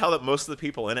 and I could tell that most of the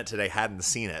people in it today hadn't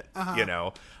seen it, you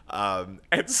know.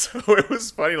 And so it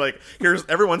was funny. Like, here's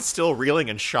everyone's still reeling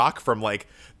in shock from like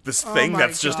this thing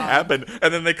that's just happened,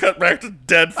 and then they cut back to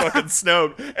dead fucking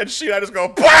Snoke, and she and I just go,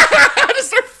 bah! I just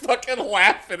start fucking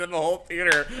laughing in the whole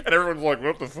theater, and everyone's like,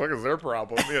 "What the fuck is their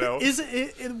problem?" You know? Is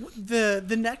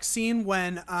the next scene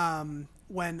when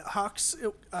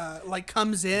Hux like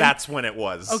comes in? That's when it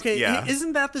was. Okay, yeah.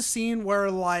 Isn't that the scene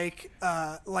where like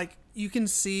you can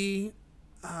see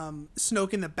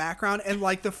Snoke in the background, and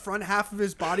like the front half of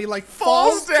his body like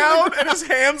falls down, and his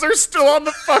hands are still on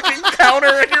the fucking counter,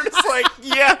 and you're just like,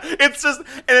 yeah, it's just,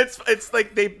 and it's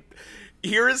like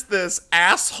here is this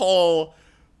asshole,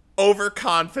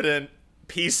 overconfident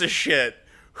piece of shit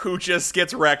who just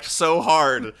gets wrecked so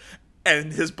hard,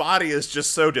 and his body is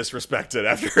just so disrespected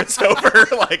after it's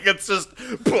over. Like, it's just,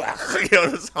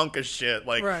 this hunk of shit.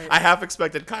 Like, right. I half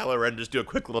expected Kylo Ren to just do a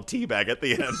quick little teabag at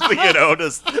the end,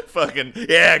 just fucking,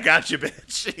 yeah, gotcha,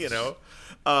 bitch,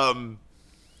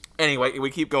 Anyway, we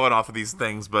keep going off of these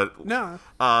things, but no.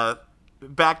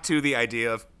 Back to the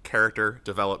idea of character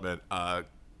development.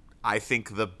 I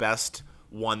think the best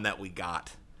one that we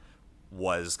got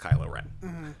was Kylo Ren.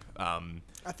 Mm-hmm.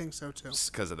 I think so too.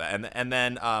 Because of that, and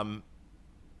then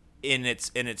in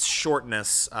its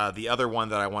shortness, the other one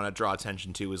that I want to draw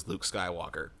attention to is Luke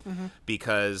Skywalker,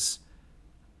 because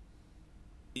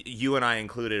you and I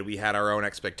included, we had our own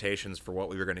expectations for what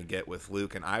we were going to get with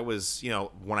Luke, and I was,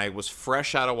 when I was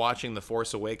fresh out of watching The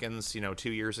Force Awakens,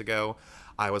 2 years ago,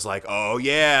 I was like, oh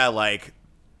yeah, like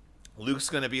Luke's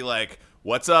going to be like,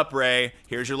 what's up, Rey?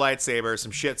 Here's your lightsaber.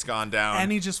 Some shit's gone down.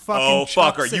 And he just fucking oh,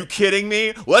 fuck, are chucks you it. kidding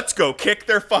me? Let's go kick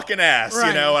their fucking ass,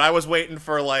 Right. And I was waiting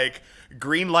for, like,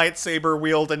 green lightsaber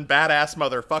wielding badass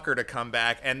motherfucker to come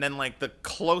back. And then, like, the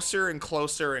closer and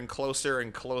closer and closer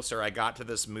and closer I got to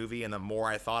this movie, and the more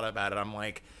I thought about it, I'm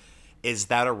like, is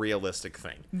that a realistic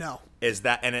thing? No. Is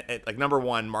that, and like, number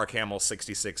one, Mark Hamill's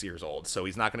 66 years old, so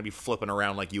he's not going to be flipping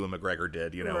around like Ewan McGregor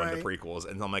did, in the prequels.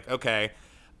 And I'm like, okay.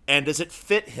 And does it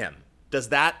fit him? Does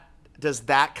that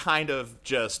kind of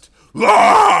just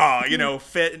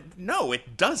fit? No,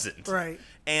 it doesn't. Right.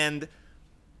 And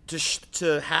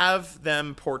to have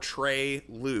them portray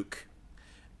Luke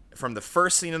from the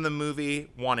first scene in the movie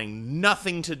wanting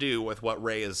nothing to do with what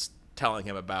Rey is telling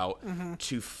him about,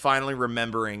 to finally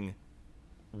remembering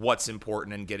what's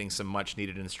important and getting some much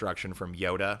needed instruction from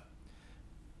Yoda.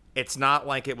 It's not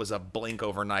like it was a blink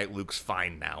overnight, Luke's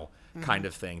fine now kind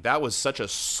of thing. That was such a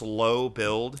slow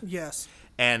build. Yes.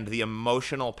 And the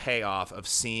emotional payoff of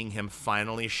seeing him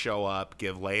finally show up,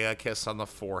 give Leia a kiss on the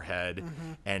forehead,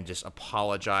 and just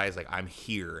apologize, like, I'm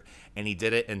here. And he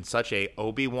did it in such a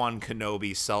Obi-Wan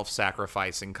Kenobi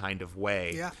self-sacrificing kind of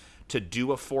way. Yeah. To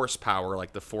do a force power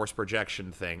like the force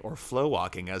projection thing, or flow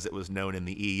walking as it was known in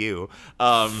the EU,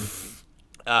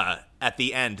 at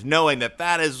the end, knowing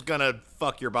that is gonna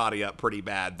fuck your body up pretty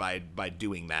bad by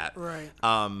doing that. Right.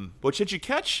 Which, did you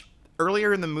catch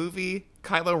earlier in the movie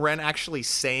Kylo Ren actually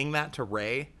saying that to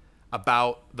Rey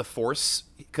about the Force?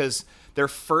 Because their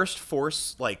first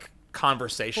Force, like,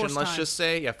 conversation, Force let's time. just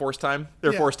say, Force time.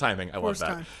 Their Force timing. I Force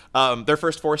love that. Their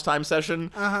first Force time session.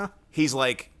 He's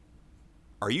like,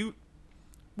 "Are you?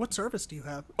 What service do you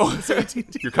have?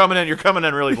 You're coming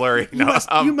in really blurry." No,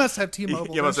 you must have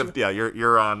T-Mobile. You must have. Yeah,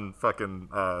 you're on fucking.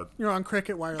 You're on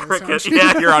Cricket Wireless. Cricket.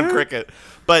 Yeah, you're on Cricket.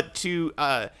 But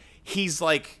he's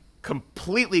like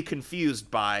completely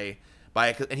confused by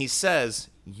it, and he says,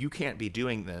 "You can't be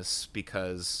doing this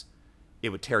because it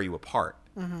would tear you apart."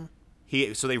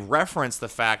 So they reference the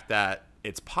fact that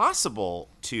it's possible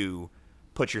to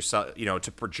put yourself,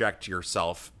 to project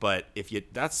yourself, but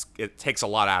it takes a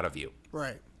lot out of you.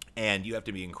 Right. And you have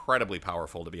to be incredibly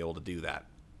powerful to be able to do that.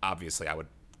 Obviously, I would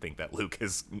think that Luke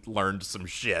has learned some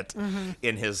shit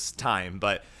in his time.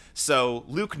 But so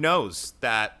Luke knows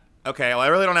that, okay, well, I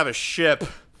really don't have a ship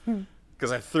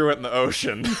because I threw it in the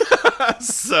ocean.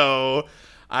 So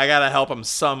I got to help him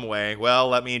some way. Well,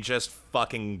 let me just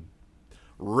fucking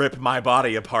rip my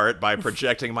body apart by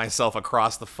projecting myself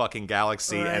across the fucking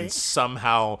galaxy and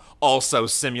somehow also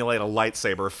simulate a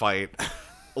lightsaber fight.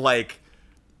 Like,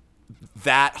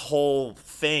 that whole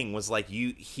thing was like,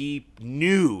 he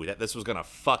knew that this was going to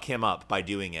fuck him up by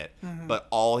doing it. But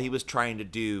all he was trying to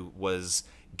do was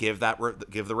give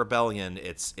the rebellion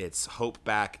its hope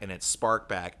back and its spark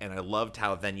back. And I loved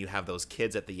how then you have those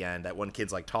kids at the end. That one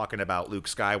kid's like talking about Luke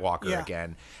Skywalker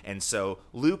again. And so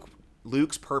Luke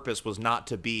Luke's purpose was not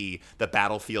to be the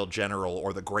battlefield general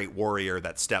or the great warrior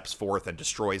that steps forth and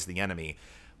destroys the enemy.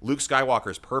 Luke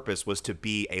Skywalker's purpose was to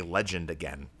be a legend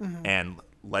again, and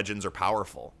legends are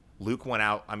powerful. Luke went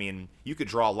out, I mean, you could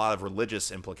draw a lot of religious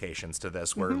implications to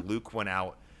this, where Luke went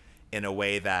out in a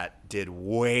way that did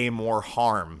way more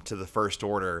harm to the First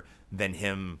Order than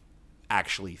him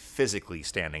actually physically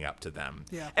standing up to them.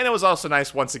 Yeah. And it was also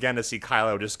nice once again to see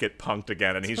Kylo just get punked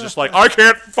again, and he's just like, I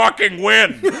can't fucking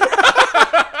win.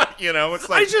 You know, it's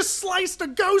like, I just sliced a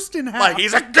ghost in half. like,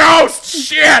 he's a ghost,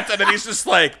 shit! And then he's just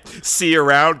like, see you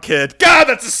around, kid. God,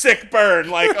 that's a sick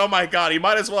burn. Like, oh my God, he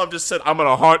might as well have just said, I'm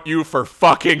gonna haunt you for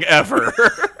fucking ever.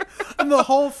 And the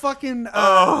whole fucking,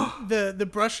 the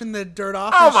brushing the dirt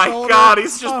off Oh his my shoulder. God,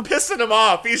 he's just pissing him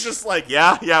off. He's just like,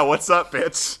 yeah, what's up,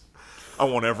 bitch? I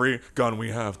want every gun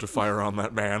we have to fire on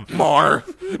that man. More!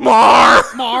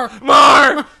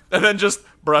 And then just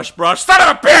brush. Son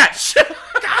of a bitch!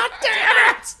 God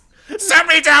damn it! Send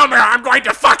me down there. I'm going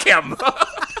to fuck him.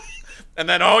 And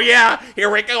then, oh yeah, here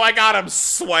we go. I got him.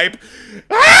 Swipe.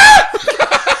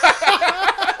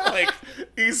 Like,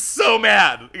 he's so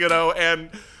mad, you know, and...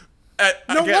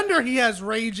 No wonder he has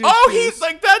rage. Oh, he's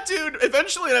like that dude.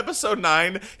 Eventually in episode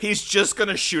 9, he's just going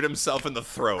to shoot himself in the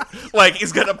throat. Like,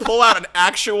 he's going to pull out an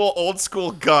actual old school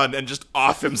gun and just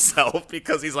off himself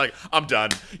because he's like, I'm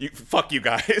done. Fuck you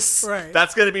guys. Right.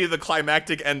 That's going to be the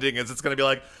climactic ending, is it's going to be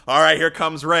like, all right, here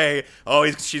comes Rey. Oh,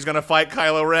 she's going to fight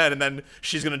Kylo Ren, and then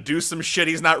she's going to do some shit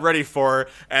he's not ready for,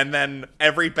 and then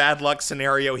every bad luck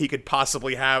scenario he could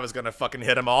possibly have is going to fucking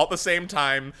hit him all at the same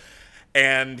time,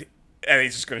 and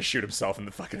he's just gonna shoot himself in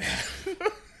the fucking head.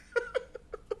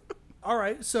 All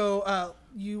right, so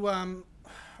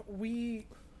we're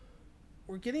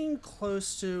getting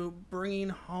close to bringing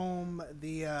home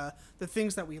the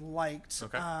things that we liked.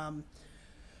 Okay.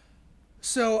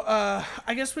 So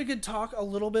I guess we could talk a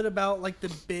little bit about like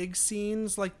the big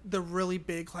scenes, like the really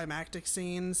big climactic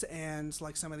scenes, and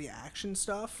like some of the action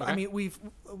stuff. Okay. I mean, we've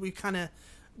kind of.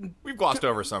 We've glossed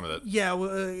over some of it.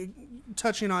 Yeah,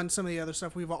 touching on some of the other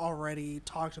stuff we've already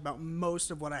talked about. Most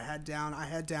of what I had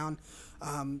down,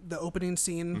 the opening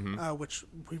scene, which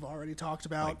we've already talked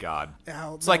about. My God,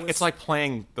 How it's like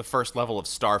playing the first level of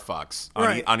Star Fox on,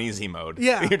 Right. on easy mode.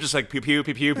 Yeah. You're just like pew pew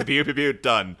pew pew pew pew pew pew,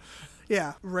 done.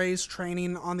 Yeah, Rey's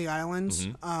training on the islands.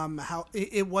 How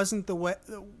it wasn't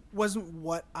wasn't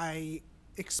what I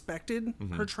expected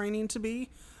her training to be,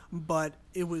 but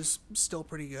it was still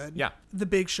pretty good. Yeah. The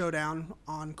big showdown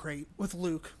on Crate with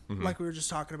Luke, like we were just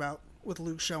talking about, with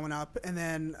Luke showing up, and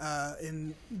then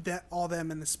in that all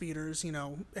them in the speeders, you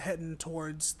know, heading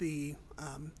towards the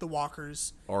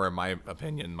walkers. Or in my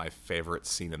opinion, my favorite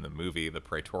scene in the movie, the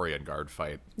Praetorian Guard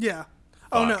fight. Yeah.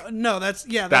 Fuck. Oh no, that's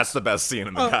That's the best scene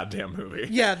in the goddamn movie.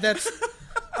 yeah, that's.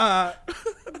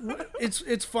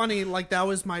 It's funny, like that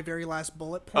was my very last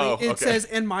bullet point. Oh, It okay. says,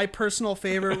 in my personal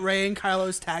favorite, Rey and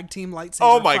Kylo's tag team lightsaber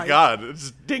Oh my fight. God,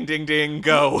 it's ding ding ding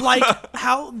go. Like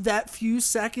how that few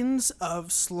seconds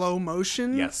of slow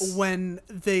motion Yes. when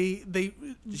they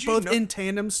you both know- in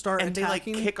tandem start and they like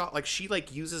attacking. kick off, like she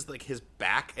like uses like his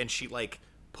back and she like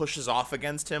pushes off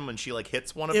against him when she like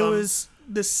hits one of It them. was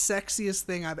the sexiest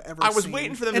thing I've ever seen. I was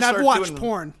waiting for them and to I've start watched doing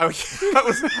porn. I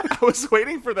was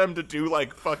waiting for them to do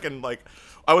like fucking like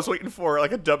I was waiting for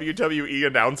like a WWE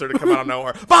announcer to come out of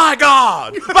nowhere. By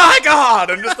God!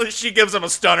 And just like, she gives him a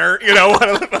stunner, you know, one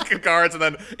of the fucking guards, and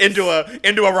then into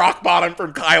a rock bottom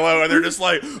from Kylo, and they're just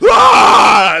like,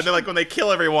 ah! And then like when they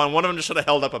kill everyone, one of them just should have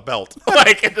held up a belt,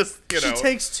 like it just, you know. She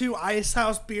takes 2 Ice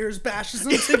House beers, bashes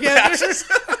them together.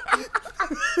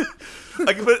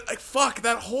 But fuck,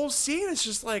 that whole scene is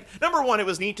just like, number one, it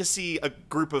was neat to see a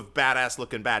group of badass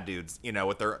looking bad dudes, you know,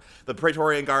 with the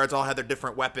Praetorian Guards all had their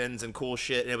different weapons and cool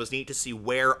shit, and it was neat to see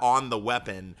where on the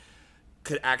weapon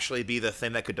could actually be the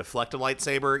thing that could deflect a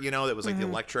lightsaber, you know, that was like the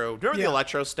electro. Remember the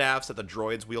electro staffs that the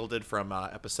droids wielded from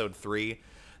episode 3?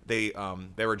 They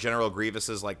were General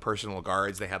Grievous's like personal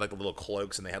guards. They had like the little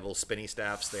cloaks and they had little spinny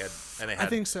staffs. They had I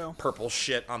think so. Purple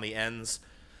shit on the ends.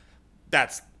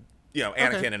 That's, you know,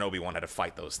 Anakin and Obi-Wan had to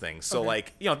fight those things. So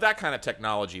like, you know, that kind of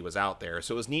technology was out there.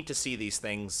 So it was neat to see these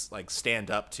things like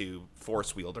stand up to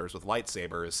force wielders with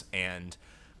lightsabers, and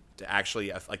to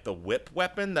actually like the whip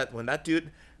weapon, that when that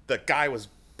dude, the guy was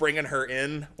bringing her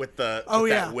in with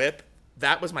that whip,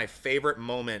 that was my favorite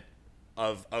moment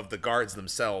of the guards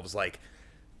themselves. Like,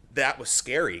 that was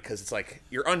scary because it's like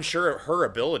you're unsure of her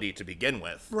ability to begin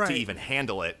with, to even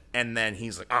handle it, and then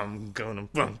he's like, I'm gonna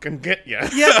fucking get you.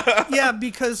 yeah,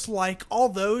 because like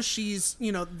although she's,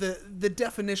 you know, the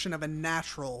definition of a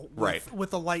natural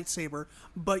with a lightsaber,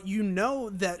 but you know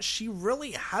that she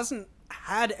really hasn't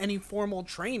had any formal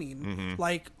training.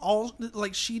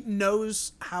 She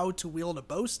knows how to wield a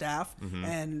bow staff,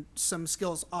 and some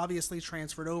skills obviously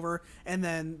transferred over. And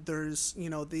then there's,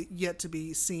 the yet to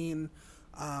be seen,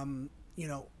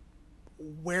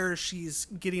 where she's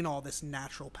getting all this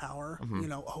natural power.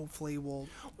 Hopefully will.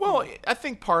 Well, I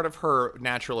think part of her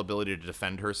natural ability to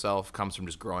defend herself comes from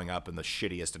just growing up in the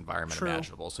shittiest environment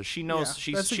imaginable. So she knows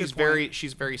she's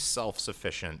very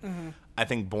self-sufficient. I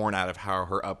think born out of how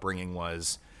her upbringing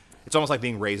was. It's almost like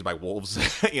being raised by wolves.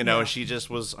 She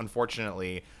just was,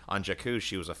 unfortunately, on Jakku,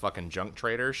 she was a fucking junk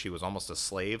trader. She was almost a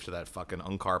slave to that fucking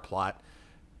Unkar plot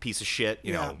piece of shit,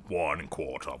 1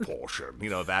 quarter portion.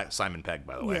 That Simon Pegg,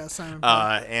 by the way. Yeah, Simon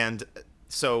Pegg. And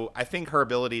so I think her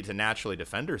ability to naturally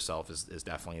defend herself is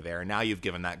definitely there. And now you've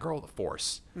given that girl the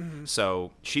force.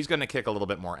 So she's going to kick a little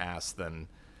bit more ass than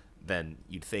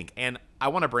you'd think. And I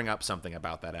want to bring up something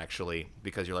about that, actually,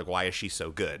 because you're like, why is she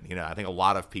so good? I think a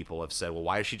lot of people have said, well,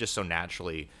 why is she just so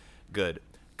naturally good?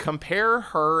 Compare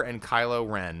her and Kylo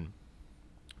Ren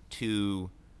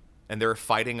and their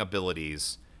fighting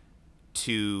abilities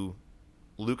to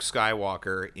Luke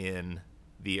Skywalker in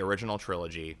the original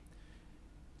trilogy,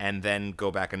 and then go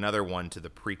back another one to the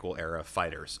prequel era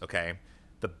fighters, okay?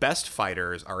 The best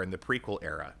fighters are in the prequel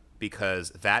era,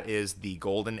 because that is the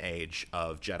golden age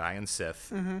of Jedi and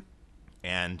Sith,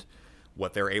 and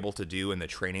what they're able to do and the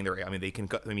training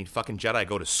fucking Jedi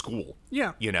go to school,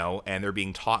 and they're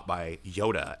being taught by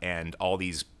Yoda and all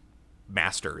these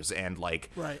masters, and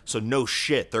so no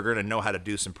shit, they're gonna know how to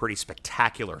do some pretty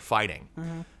spectacular fighting.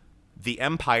 The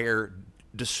Empire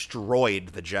destroyed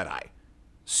the Jedi,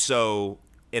 so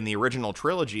in the original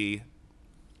trilogy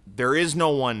there is no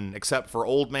one except for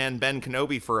old man Ben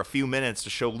Kenobi for a few minutes to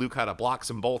show Luke how to block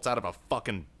some bolts out of a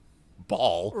fucking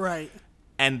ball,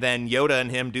 and then Yoda and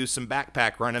him do some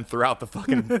backpack running throughout the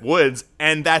fucking woods,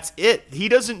 and that's it. He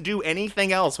doesn't do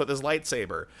anything else with his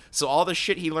lightsaber. So all the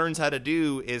shit he learns how to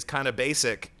do is kind of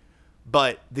basic,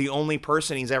 but the only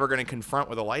person he's ever going to confront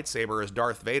with a lightsaber is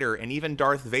Darth Vader, and even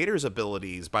Darth Vader's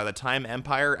abilities, by the time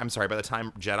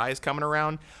Jedi is coming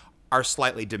around, are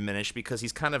slightly diminished, because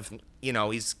he's kind of,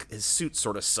 his suit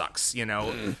sort of sucks,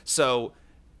 So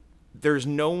there's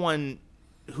no one.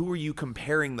 Who are you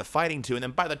comparing the fighting to? And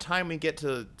then by the time we get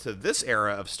to this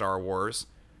era of Star Wars,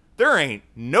 there ain't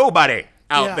nobody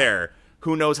out there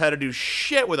who knows how to do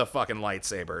shit with a fucking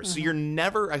lightsaber. So you're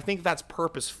never, I think that's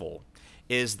purposeful,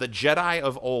 is the Jedi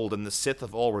of old and the Sith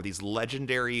of old were these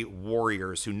legendary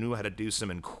warriors who knew how to do some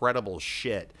incredible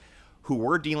shit. Who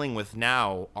we're dealing with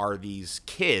now are these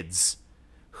kids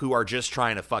who are just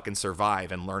trying to fucking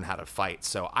survive and learn how to fight.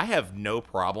 So I have no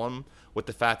problem with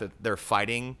the fact that their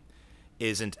fighting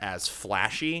isn't as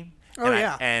flashy.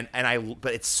 But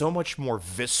it's so much more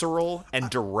visceral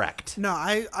and direct. No,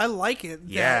 I like it.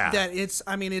 That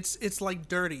it's like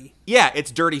dirty. Yeah, it's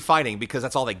dirty fighting because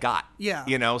that's all they got.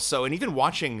 Yeah. So, and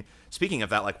even speaking of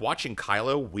that, watching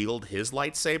Kylo wield his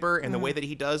lightsaber and the way that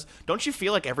he does, don't you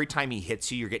feel like every time he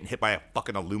hits you, you're getting hit by a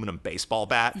fucking aluminum baseball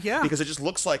bat? Yeah. Because it just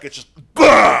looks like it's just,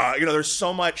 there's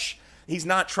so much. He's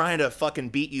not trying to fucking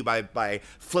beat you by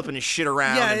flipping his shit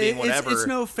around and being whatever. It's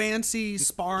no fancy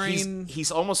sparring.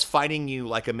 He's almost fighting you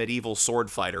like a medieval sword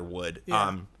fighter would.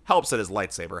 Yeah. Helps that his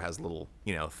lightsaber has a little,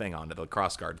 thing on it, the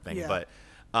crossguard thing. Yeah.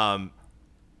 But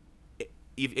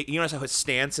you notice how his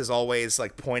stance is always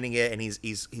like pointing it, and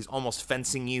he's almost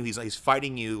fencing you. He's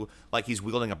fighting you like he's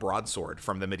wielding a broadsword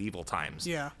from the medieval times.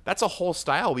 Yeah. That's a whole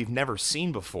style we've never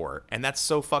seen before, and that's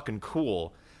so fucking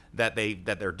cool that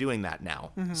they're doing that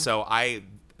now. So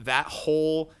that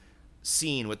whole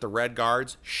scene with the Red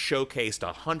Guards showcased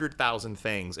 100,000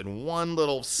 things in one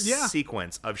little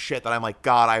sequence of shit that I'm like,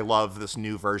 God, I love this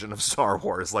new version of Star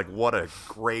Wars. Like, what a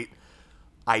great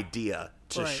idea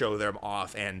to show them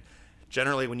off. And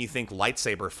generally, when you think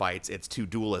lightsaber fights, it's two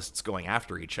duelists going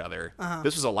after each other.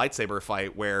 This was a lightsaber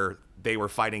fight where they were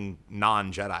fighting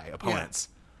non-Jedi opponents.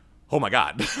 Yeah. Oh my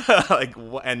God.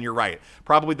 And you're right.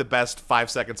 Probably the best 5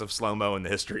 seconds of slow-mo in the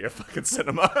history of fucking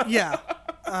cinema. Yeah.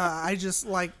 I just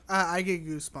I get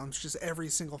goosebumps just every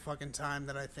single fucking time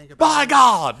that I think about By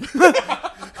God!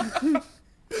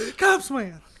 Cops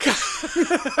man.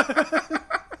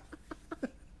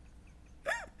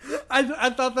 I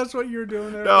thought that's what you were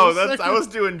doing there. No, I was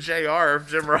doing JR of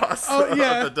Jim Ross. Oh,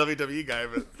 yeah. The WWE guy.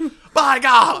 But, by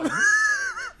God!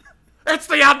 It's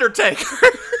The Undertaker!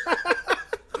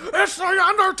 It's The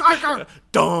Undertaker!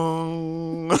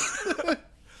 Dong!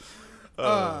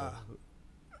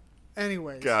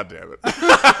 Anyways. God damn it.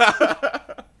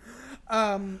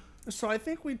 So I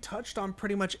think we touched on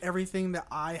pretty much everything that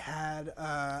I had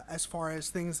as far as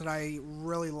things that I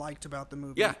really liked about the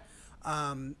movie. Yeah.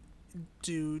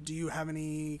 do you have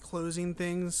any closing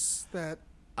things that?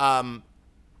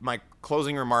 My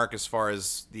closing remark as far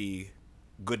as the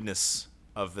goodness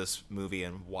of this movie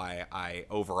and why I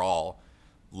overall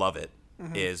love it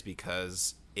is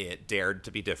because it dared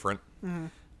to be different.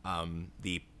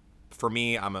 For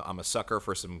me, I'm a sucker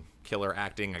for some killer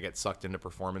acting. I get sucked into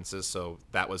performances, so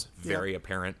that was very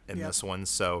apparent in this one.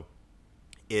 So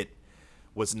it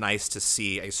was nice to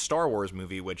see a Star Wars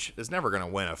movie, which is never going to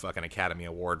win a fucking Academy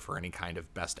Award for any kind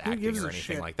of best acting or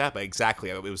anything like that. But exactly,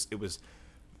 it was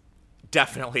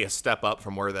definitely a step up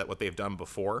from what they've done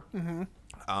before,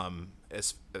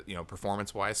 as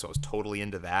performance wise. So I was totally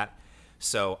into that.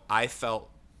 So I felt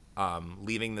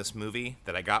leaving this movie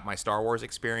that I got my Star Wars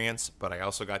experience, but I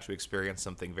also got to experience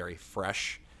something very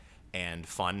fresh and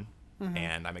fun.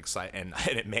 And I'm excited, and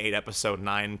it made episode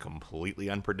 9 completely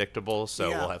unpredictable. So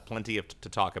we'll have plenty to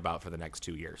talk about for the next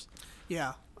 2 years.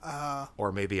 Yeah.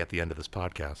 Or maybe at the end of this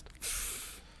podcast.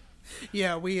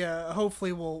 Yeah, we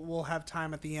hopefully we'll have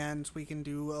time at the end. We can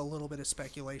do a little bit of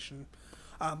speculation.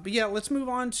 But yeah, let's move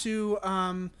on to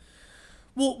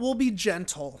we'll be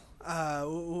gentle.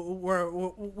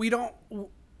 We don't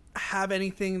have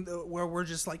anything where we're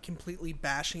just like completely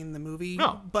bashing the movie.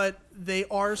 No. But they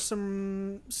are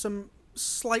some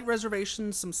slight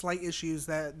reservations, some slight issues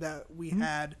that we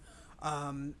had,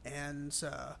 and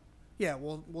yeah,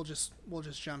 we'll just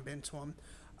jump into them.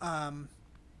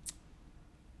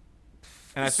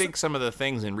 And I think some of the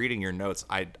things in reading your notes,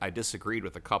 I disagreed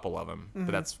with a couple of them,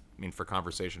 but that's, for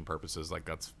conversation purposes, like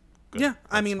that's good. Yeah,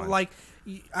 That's fine.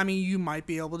 you might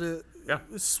be able to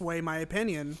sway my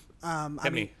opinion.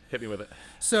 Hit me with it.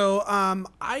 So,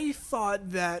 I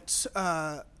thought that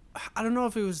I don't know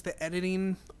if it was the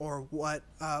editing or what,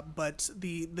 but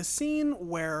the scene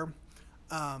where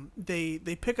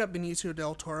they pick up Benicio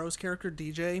del Toro's character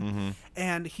DJ,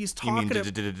 and he's talking.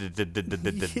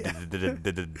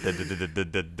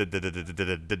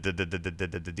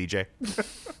 DJ?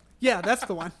 Yeah, that's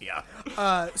the one.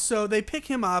 Yeah. So they pick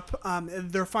him up.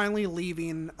 They're finally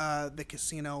leaving the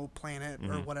casino planet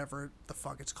or whatever the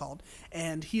fuck it's called,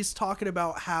 and he's talking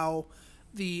about how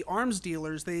the arms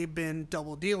dealers, they've been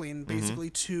double dealing basically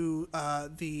to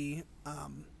the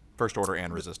First Order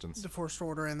and Resistance. The First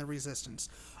Order and the Resistance.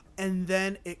 And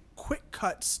then it quick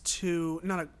cuts to,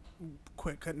 not a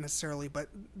quick cut necessarily, but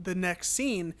the next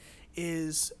scene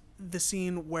is the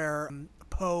scene where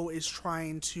Poe is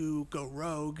trying to go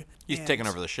rogue. He's taking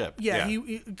over the ship. Yeah,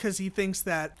 because he thinks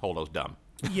that Holdo's dumb.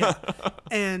 Yeah.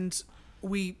 And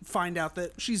we find out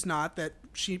that she's not, that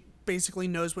she basically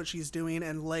knows what she's doing,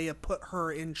 and Leia put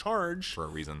her in charge For a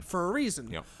reason.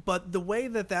 Yep. But the way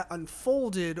that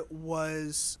unfolded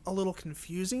was a little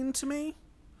confusing to me.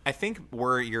 I think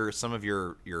where some of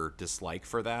your dislike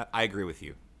for that, I agree with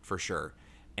you for sure.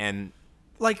 And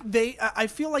like I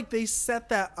feel like they set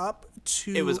that up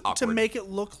it was awkward. to make it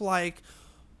look like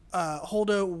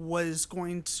Holdo was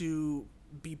going to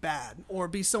be bad or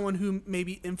be someone who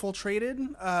maybe infiltrated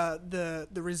the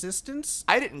Resistance.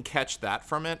 I didn't catch that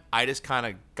from it. I just kind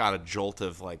of got a jolt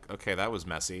of like, okay, that was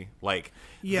messy. Like,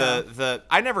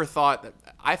 I never thought that.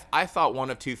 I thought one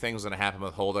of two things was going to happen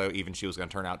with Holdo. Even she was going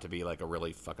to turn out to be like a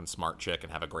really fucking smart chick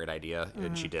and have a great idea,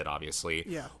 and she did, obviously.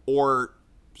 Yeah. Or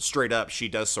straight up, she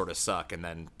does sort of suck, and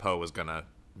then Poe was going to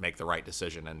make the right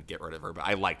decision and get rid of her. But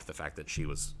I liked the fact that she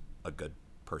was a good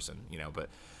person,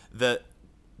 But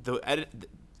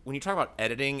when you talk about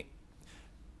editing,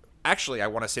 actually, I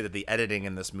want to say that the editing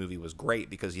in this movie was great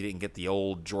because you didn't get the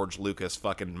old George Lucas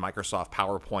fucking Microsoft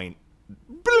PowerPoint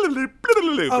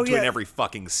between every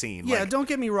fucking scene. Yeah, don't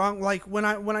get me wrong. Like when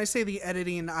I say the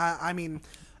editing, I mean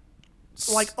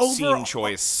like scene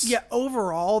choice. Yeah,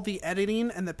 overall the editing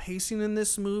and the pacing in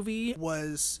this movie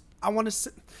was, I want to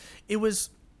say, it was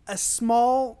a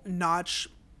small notch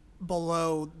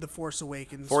below The Force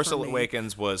Awakens. Force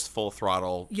Awakens was full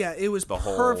throttle. Yeah, it was the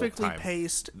perfectly whole time.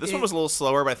 Paced. This one was a little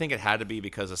slower, but I think it had to be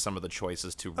because of some of the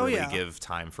choices to really give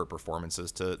time for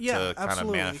performances to kind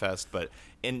of manifest. But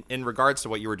in regards to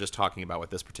what you were just talking about with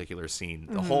this particular scene,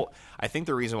 I think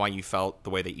the reason why you felt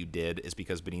the way that you did is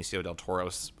because Benicio del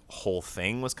Toro's whole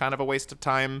thing was kind of a waste of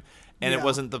time. And it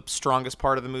wasn't the strongest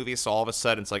part of the movie, so all of a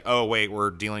sudden it's like, oh wait,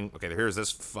 here's this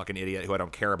fucking idiot who I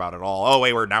don't care about at all. Oh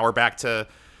wait, we're back to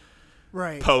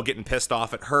Poe getting pissed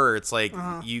off at her. It's like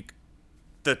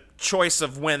the choice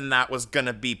of when that was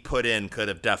gonna be put in could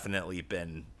have definitely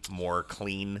been more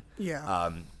clean. Yeah.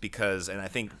 Because, and I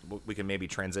think we can maybe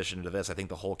transition to this. I think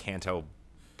the whole Canto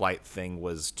Blight thing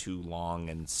was too long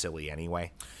and silly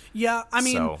anyway. Yeah, I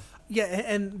mean,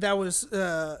 and that was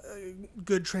a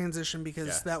good transition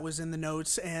because that was in the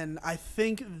notes, and I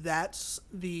think that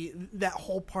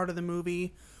whole part of the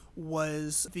movie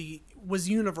was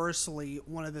universally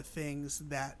one of the things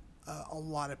that a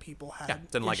lot of people had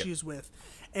didn't like it. issues with,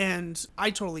 and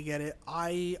I totally get it.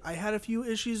 I had a few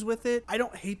issues with it. I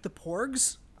don't hate the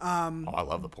Porgs. I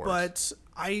love the Porgs. But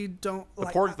I don't the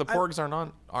Porgs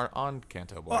aren't on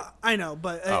Canto Blight. Well, I know,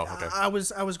 but okay. I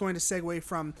was going to segue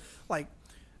from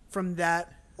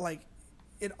that. Like,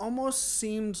 it almost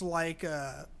seemed like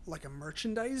a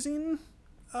merchandising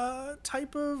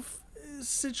type of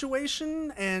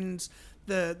situation, and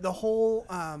the whole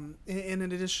in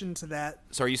addition to that.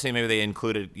 So are you saying maybe they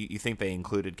included? You think they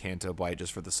included Canto Blight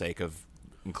just for the sake of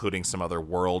including some other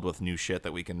world with new shit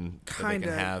that we can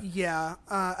have? Yeah.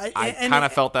 I kind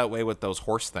of felt that way with those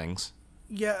horse things.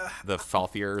 Yeah. The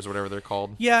Falthiers, whatever they're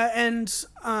called. Yeah, and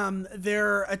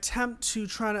their attempt to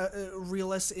try to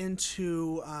reel us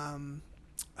into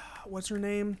what's her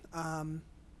name?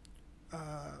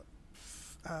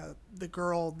 The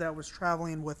girl that was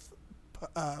traveling with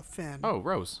Finn. Oh,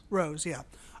 Rose. Rose, yeah.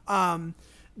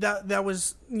 That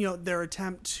was, their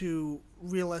attempt to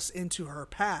reel us into her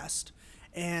past,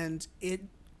 and it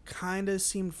kind of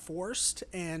seemed forced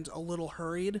and a little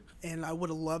hurried, and I would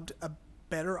have loved a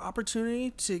better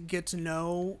opportunity to get to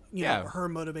know, her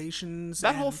motivations.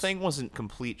 That whole thing wasn't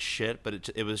complete shit, but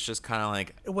it was just kind of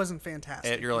like... It wasn't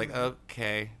fantastic. You're like,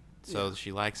 okay, so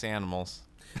she likes animals.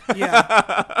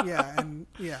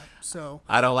 So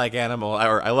I don't like animals,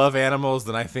 or I love animals,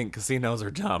 then I think casinos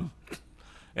are dumb,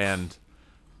 and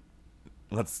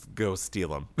let's go steal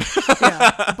them.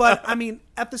 But I mean,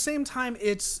 at the same time,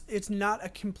 it's not a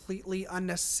completely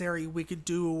unnecessary. We could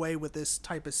do away with this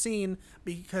type of scene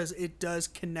because it does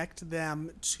connect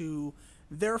them to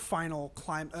their final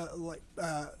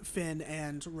Finn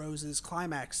and Rose's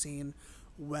climax scene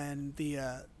when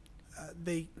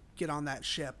they get on that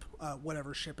ship,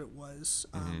 whatever ship it was,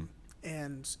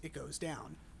 and it goes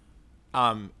down.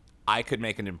 I could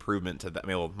make an improvement to that. I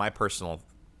mean, well, my personal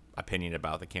opinion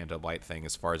about the Canto Blight thing,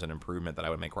 as far as an improvement that I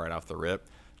would make right off the rip,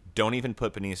 don't even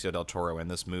put Benicio del Toro in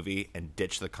this movie and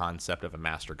ditch the concept of a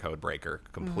master code breaker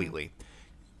completely.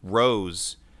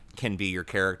 Rose can be your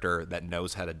character that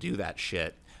knows how to do that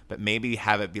shit, but maybe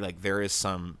have it be like there is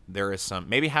some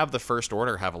maybe have the First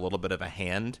Order have a little bit of a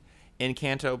hand in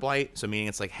Canto Blight. So meaning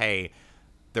it's like, hey,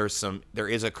 there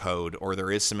is a code, or there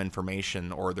is some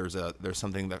information, or there's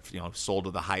something that sold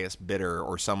to the highest bidder,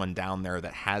 or someone down there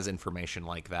that has information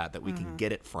like that we can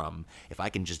get it from. If I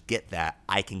can just get that,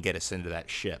 I can get us into that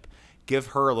ship. Give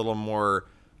her a little more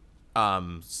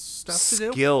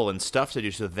skill and stuff to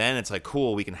do. So then it's like,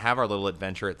 cool, we can have our little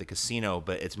adventure at the casino,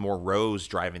 but it's more Rose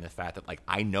driving the fact that, like,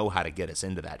 I know how to get us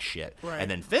into that shit. Right. And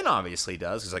then Finn obviously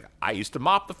does. He's like, I used to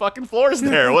mop the fucking floors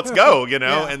there. Let's go,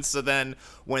 Yeah. And so then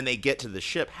when they get to the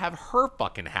ship, have her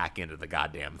fucking hack into the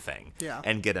goddamn thing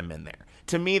and get him in there.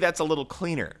 To me, that's a little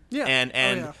cleaner. Yeah.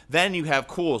 And then you have,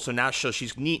 cool, so now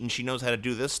she's neat and she knows how to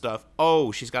do this stuff.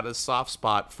 Oh, she's got a soft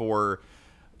spot for...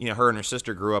 her and her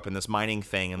sister grew up in this mining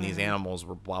thing, and these animals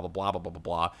were blah, blah, blah, blah, blah, blah,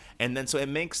 blah. And then so it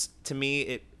makes, to me,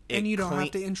 it and you don't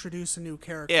have to introduce a new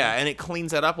character. Yeah, and it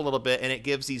cleans that up a little bit, and it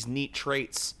gives these neat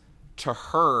traits to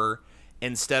her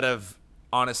instead of,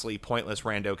 honestly, pointless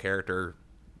rando character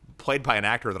played by an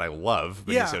actor that I love,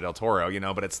 Benicio del Toro,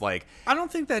 but it's like... I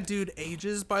don't think that dude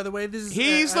ages, by the way.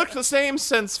 He's looked the same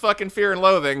since fucking Fear and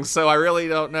Loathing, so I really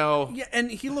don't know. Yeah,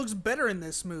 and he looks better in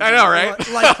this movie. I know, right?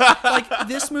 Like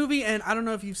this movie, and I don't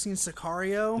know if you've seen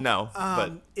Sicario. No,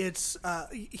 but... It's,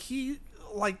 he...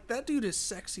 Like, that dude is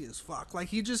sexy as fuck. Like,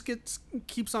 he just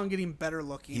keeps on getting better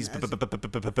looking. He's better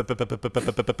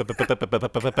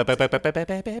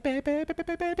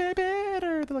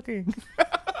looking.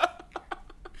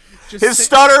 His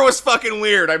stutter was fucking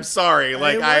weird. I'm sorry.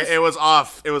 It was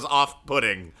off. It was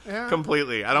off-putting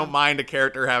completely. I don't mind a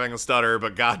character having a stutter,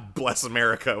 but God bless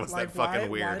America, was that fucking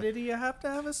weird. Why did he have to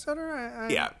have a stutter?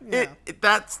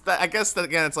 That's I guess that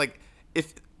again. It's like,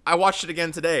 if I watched it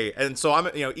again today, and so I'm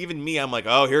even me, I'm like,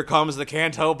 oh, here comes the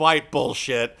Canto Blight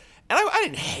bullshit, and I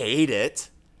didn't hate it.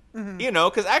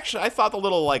 Because actually I thought the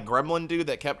little gremlin dude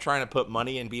that kept trying to put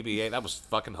money in BB-8, that was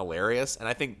fucking hilarious, and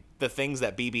I think the things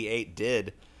that BB-8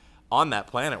 did on that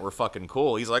planet were fucking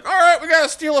cool. He's like, all right, we gotta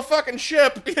steal a fucking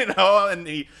ship, and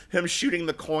him shooting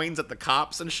the coins at the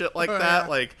cops and shit like that.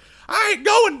 Like, I ain't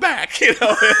going back,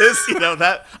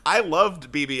 that I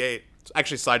loved BB-8.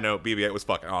 Actually, side note, BB-8 was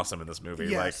fucking awesome in this movie.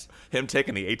 Yes. Like, him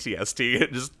taking the AT-ST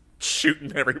and just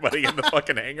shooting everybody in the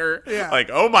fucking hangar. Yeah. Like,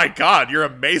 oh my God, you're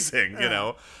amazing,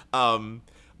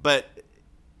 But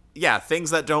yeah,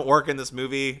 things that don't work in this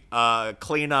movie,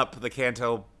 clean up the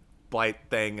Canto Blight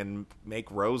thing and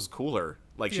make Rose cooler.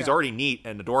 Like, she's already neat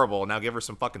and adorable. Now give her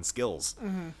some fucking skills.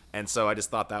 And so I just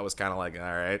thought that was kind of like, all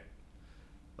right,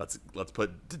 let's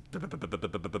put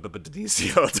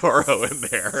Benicio del Toro in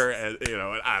there, and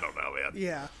I don't know, man.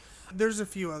 Yeah. There's a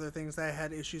few other things that I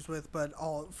had issues with, but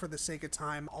for the sake of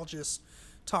time, I'll just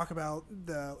talk about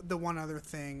the one other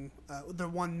thing, the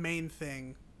one main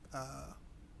thing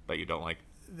That you don't like?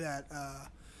 that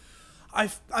I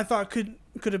thought could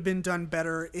have been done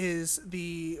better is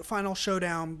the final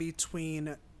showdown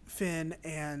between Finn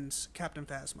and Captain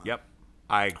Phasma. Yep.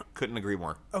 I couldn't agree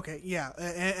more. Okay, yeah,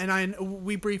 and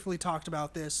we briefly talked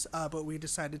about this, but we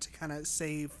decided to kind of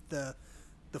save the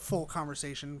full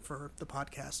conversation for the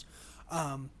podcast.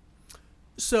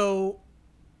 So,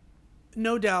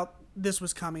 no doubt this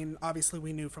was coming. Obviously,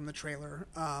 we knew from the trailer,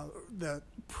 the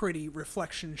pretty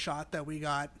reflection shot that we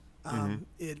got.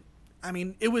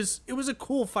 It was a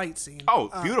cool fight scene. Oh,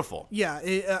 beautiful.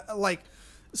 Yeah, like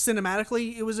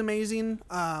cinematically, it was amazing.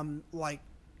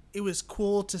 It was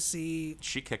cool to see.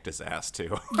 She kicked his ass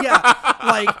too. Yeah,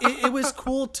 like it was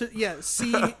cool to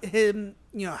see him,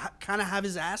 kind of have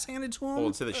his ass handed to him.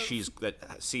 Well, so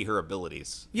that see her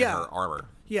abilities, Yeah. and her armor.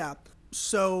 Yeah.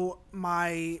 So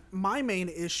my main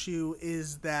issue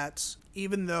is that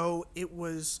even though it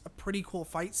was a pretty cool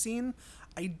fight scene,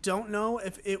 I don't know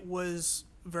if it was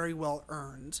very well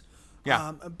earned.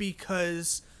 Yeah.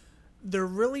 Because there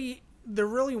really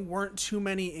weren't too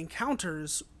many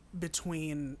encounters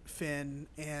between Finn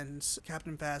and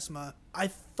Captain Phasma. I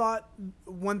thought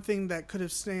one thing that could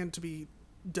have stand to be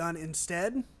done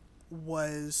instead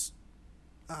was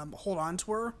hold on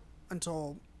to her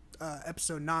until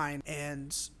episode 9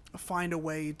 and find a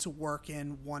way to work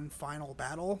in one final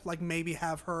battle. Like maybe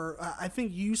have her, I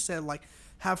think you said like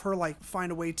have her like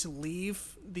find a way to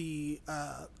leave the...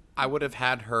 I would have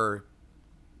had her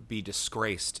be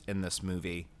disgraced in this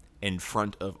movie in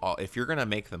front of all. If you're gonna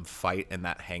make them fight in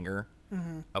that hangar,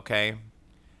 okay,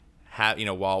 while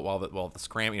the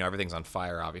scram, everything's on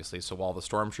fire, obviously. So while the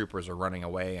stormtroopers are running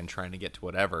away and trying to get to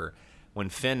whatever, when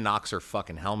Finn knocks her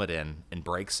fucking helmet in and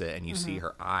breaks it, and you see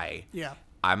her eye, Yeah.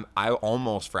 I'm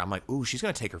like, ooh, she's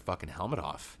gonna take her fucking helmet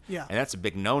off. Yeah. And that's a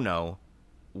big no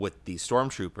with these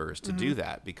stormtroopers to do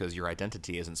that, because your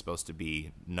identity isn't supposed to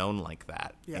be known like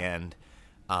that. Yeah. And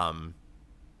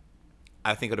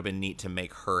I think it would have been neat to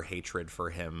make her hatred for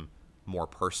him more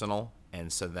personal.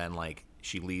 And so then, like,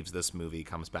 she leaves this movie,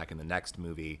 comes back in the next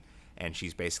movie, and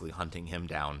she's basically hunting him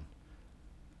down.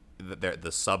 The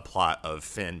subplot of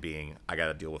Finn being, I got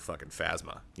to deal with fucking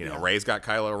Phasma. Yeah. Rey's got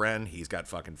Kylo Ren, he's got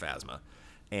fucking Phasma.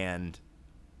 And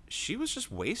she was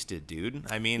just wasted, dude.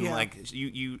 I mean, Yeah. like,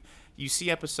 you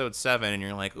see episode 7 and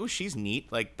you're like, ooh, she's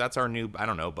neat. Like, that's our new, I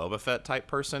don't know, Boba Fett type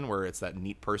person, where it's that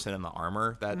neat person in the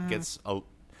armor that gets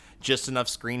just enough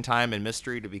screen time and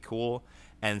mystery to be cool.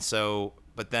 And so,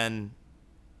 but then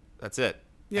that's it.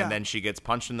 Yeah. And then she gets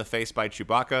punched in the face by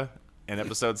Chewbacca in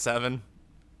episode 7.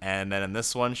 And then in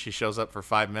this one, she shows up for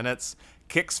 5 minutes,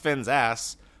 kicks Finn's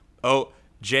ass. Oh,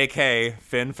 JK,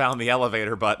 Finn found the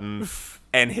elevator button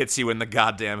and hits you in the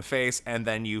goddamn face, and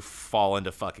then you fall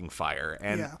into fucking fire.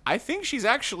 And Yeah. I think she's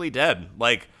actually dead.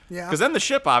 Like, Yeah. because then the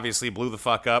ship obviously blew the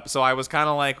fuck up. So I was kind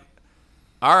of like,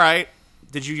 all right,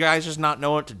 did you guys just not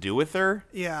know what to do with her?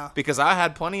 Yeah. Because I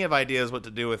had plenty of ideas what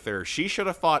to do with her. She should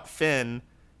have fought Finn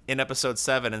in episode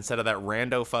 7 instead of that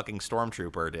rando fucking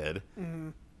stormtrooper did.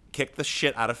 Kick the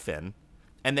shit out of Finn.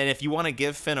 And then if you want to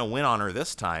give Finn a win on her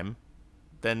this time,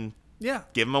 then Yeah.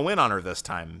 give him a win on her this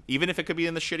time. Even if it could be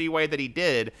in the shitty way that he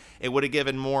did, it would have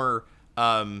given more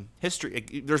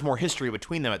history. There's more history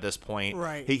between them at this point.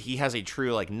 Right. He has a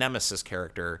true like nemesis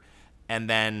character. And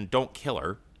then don't kill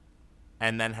her.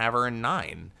 And then have her in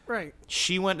 9. Right.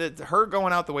 Her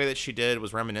going out the way that she did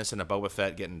was reminiscent of Boba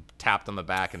Fett getting tapped on the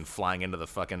back and flying into the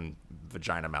fucking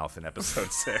vagina mouth in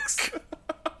episode 6.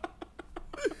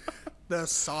 The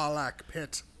Sarlacc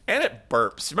pit. And it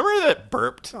burps. Remember that it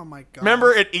burped? Oh my god.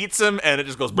 Remember it eats him and it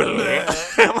just goes.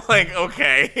 I'm like,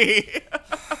 okay.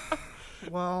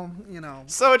 Well,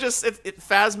 So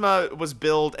Phasma was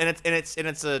billed, and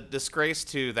it's a disgrace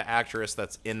to the actress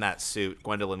that's in that suit,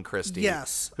 Gwendolyn Christie.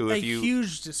 yes, who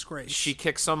huge disgrace. she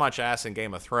kicks so much ass in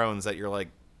Game of Thrones that you're like,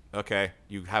 okay,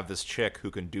 you have this chick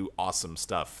who can do awesome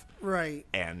stuff, Right.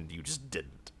 and you just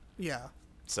didn't. Yeah.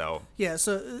 So Yeah,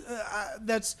 so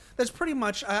that's pretty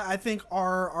much I think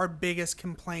our biggest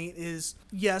complaint is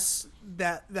yes,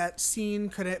 that scene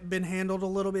could have been handled a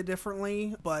little bit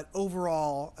differently, but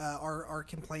overall our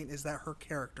complaint is that her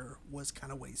character was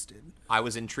kind of wasted. I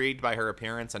was intrigued by her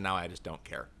appearance, and now I just don't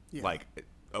care. Yeah. Like,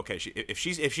 okay, if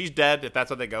she's dead, if that's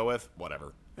what they go with,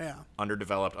 whatever. Yeah.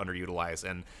 Underdeveloped, underutilized,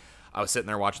 and I was sitting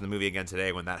there watching the movie again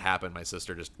today when that happened. My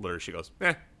sister just literally, she goes,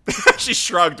 eh. She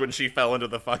shrugged when she fell into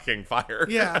the fucking fire.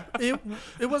 Yeah,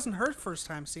 it wasn't her first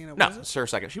time seeing it, No, was it? it's her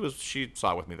second. She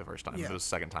saw it with me the first time. Yeah. It was the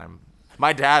second time.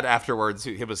 My dad afterwards,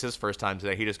 it was his first time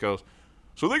today. He just goes,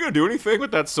 "So are they gonna do anything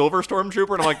with that silver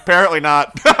stormtrooper?" And I'm like, "Apparently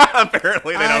not.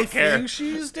 Apparently they don't care." I think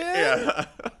she's dead.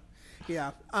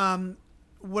 Yeah. Yeah.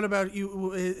 What about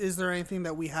you? Is there anything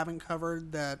that we haven't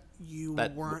covered that you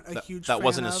weren't a huge fan that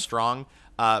wasn't of? as strong.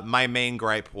 My main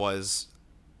gripe was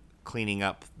cleaning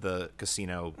up the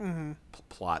casino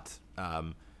plot,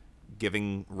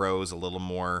 giving Rose a little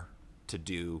more to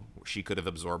do. She could have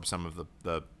absorbed some of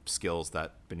the skills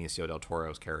that Benicio del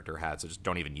Toro's character had, so just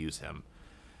don't even use him.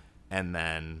 And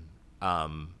then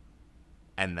the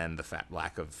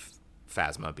lack of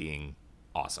Phasma being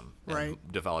awesome, and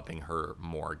right? developing her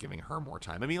more, giving her more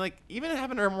time. I mean, like, even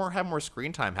having her have more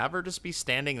screen time, have her just be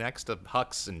standing next to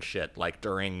Hux and shit, like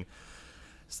during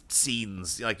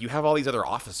scenes. Like, you have all these other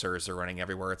officers are running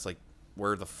everywhere. It's like,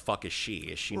 where the fuck is she?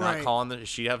 Is she not Right. calling? Does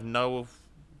she have no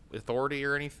authority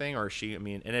or anything? Or is she? I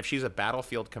mean, and if she's a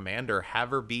battlefield commander, have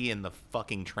her be in the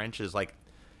fucking trenches. Like,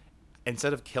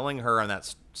 instead of killing her on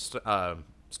that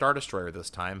Star Destroyer this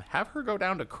time, have her go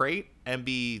down to Crate and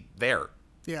be there,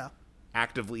 Yeah.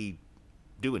 actively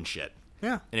doing shit.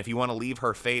 Yeah. And if you want to leave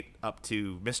her fate up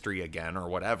to mystery again or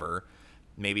whatever,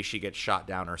 maybe she gets shot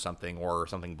down or something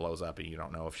blows up and you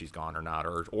don't know if she's gone or not,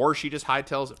 or she just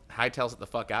hightails it the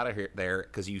fuck out of here there,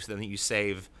 because then you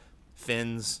save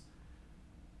Finn's.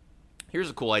 Here's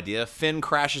a cool idea. Finn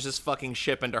crashes his fucking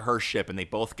ship into her ship, and they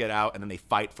both get out, and then they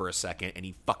fight for a second, and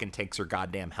he fucking takes her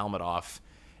goddamn helmet off,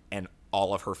 and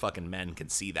all of her fucking men can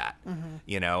see that,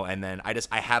 you know? And then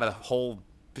I had a whole,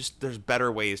 there's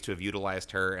better ways to have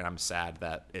utilized her, and I'm sad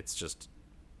that it's just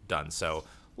done. So,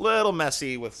 little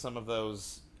messy with some of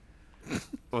those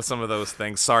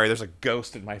things. Sorry, there's a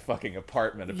ghost in my fucking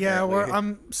apartment, Yeah, apparently.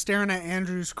 I'm staring at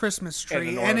Andrew's Christmas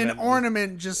tree, And an and an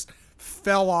ornament just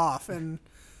fell off. And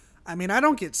I mean, I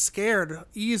don't get scared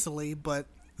easily, but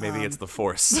Maybe it's the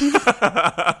Force.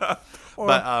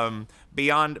 But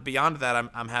beyond that,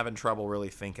 I'm having trouble really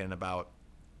thinking about.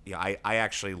 Yeah, I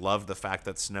actually love the fact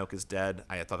that Snoke is dead.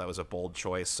 I thought that was a bold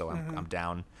choice, so I'm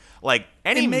down. Like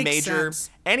any It makes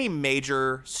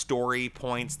major story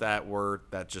points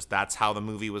that's how the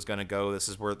movie was going to go. This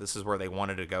is where they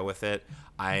wanted to go with it.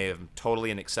 I am totally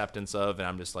in acceptance of, and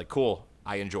I'm just like, cool.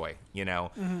 I enjoy, you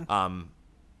know.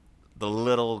 The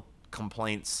little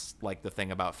complaints, like the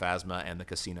thing about Phasma and the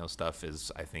casino stuff,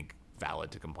 is I think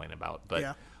valid to complain about. But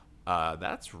Yeah.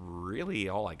 that's really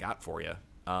all I got for you.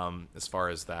 As far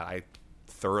as that, I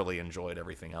thoroughly enjoyed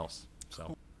everything else.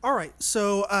 So All right,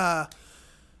 so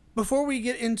before we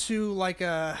get into like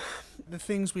the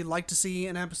things we'd like to see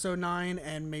in episode 9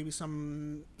 and maybe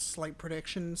some slight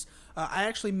predictions, I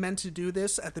actually meant to do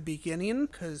this at the beginning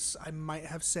because I might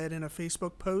have said in a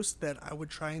Facebook post that I would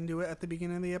try and do it at the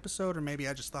beginning of the episode, or maybe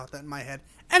I just thought that in my head.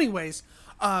 Anyways,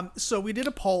 so we did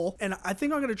a poll, and I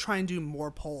think I'm going to try and do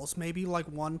more polls, maybe like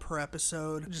one per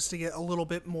episode, just to get a little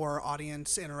bit more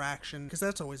audience interaction, because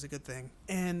that's always a good thing.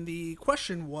 And the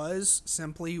question was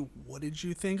simply, what did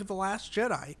you think of The Last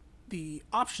Jedi? The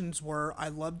options were, I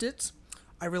loved it,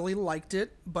 I really liked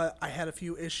it, but I had a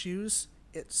few issues,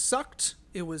 it sucked,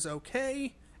 it was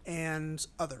okay, and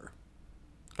other.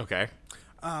 okay,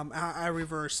 I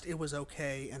reversed, it was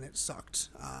okay and it sucked.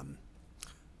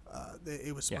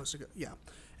 It was supposed to go, yeah.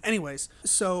 Anyways,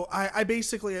 so I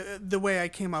basically, the way I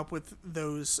came up with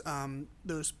those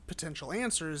potential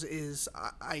answers is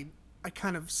I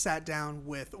kind of sat down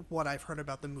with what I've heard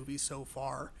about the movie so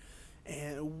far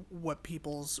and what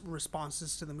people's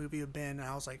responses to the movie have been, and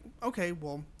I was like, okay,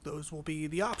 well, those will be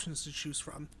the options to choose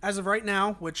from. As of right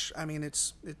now, which, I mean,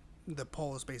 the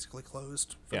poll is basically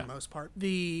closed for the most part.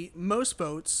 The most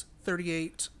votes,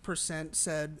 38%,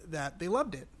 said that they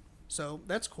loved it. So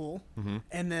that's cool. Mm-hmm.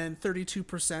 And then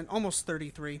 32%, almost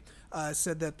 33%,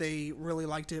 said that they really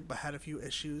liked it but had a few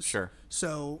issues. Sure.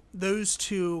 So those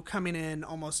two coming in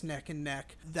almost neck and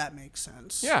neck, that makes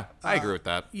sense. yeah, I agree with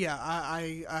that. Yeah,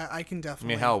 I can I definitely.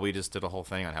 mean, hell, we just did a whole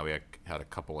thing on how we had a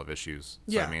couple of issues.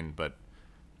 So, Yeah. I mean, but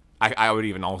I would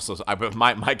even also,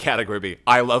 my category would be,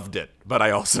 I loved it, but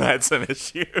I also had some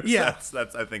issues. Yeah.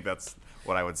 that's I think that's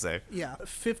what I would say. Yeah,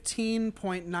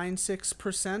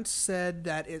 15.96% said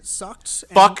that it sucked.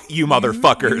 And Fuck you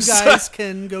motherfuckers. You guys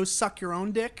can go suck your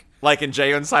own dick. Like in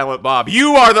Jay and Silent Bob,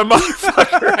 you are the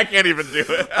motherfucker. I can't even do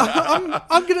it.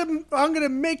 I'm gonna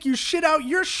make you shit out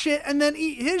your shit and then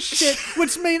eat his shit,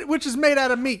 which is made out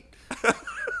of meat.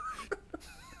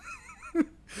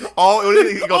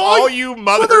 All you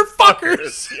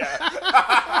motherfuckers.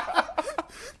 Yeah.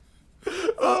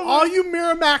 All you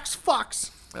Miramax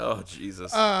fucks. Oh,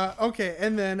 Jesus. Okay,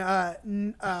 and then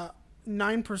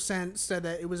 9% said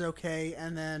that it was okay,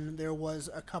 and then there was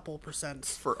a couple percent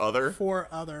For other? for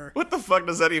other. What the fuck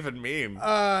does that even mean?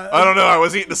 I don't know. I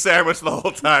was eating a sandwich the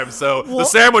whole time, so the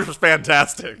sandwich was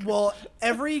fantastic. Well,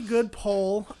 every good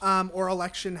poll or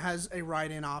election has a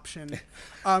write-in option,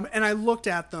 and I looked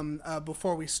at them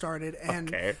before we started, and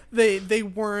Okay. they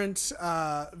weren't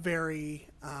very.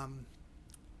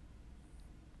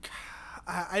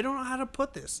 I don't know how to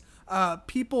put this.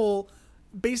 People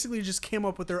basically just came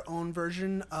up with their own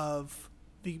version of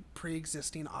the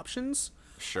pre-existing options.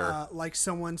 Sure. Like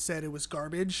someone said it was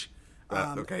garbage.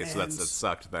 Okay, so that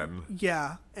sucked then.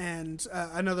 Yeah, and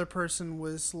another person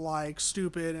was like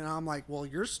stupid, and I'm like, well,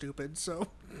 you're stupid, so.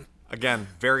 Again,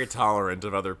 very tolerant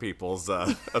of other people's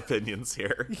opinions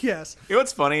here. Yes. You know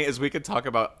what's funny is we could talk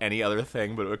about any other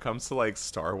thing, but when it comes to like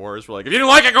Star Wars, we're like, if you didn't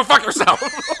like it, go fuck yourself.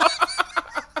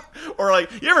 Or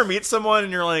like, you ever meet someone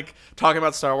and you're like talking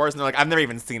about Star Wars and they're like, I've never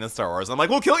even seen a Star Wars. And I'm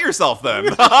like, well, kill yourself then.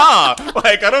 Like,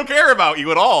 I don't care about you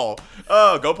at all.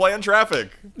 Oh, go play in traffic.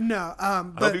 No, I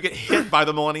hope you get hit by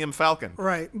the Millennium Falcon.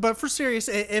 Right, but for serious,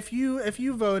 if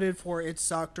you voted for it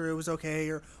sucked or it was okay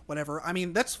or whatever, I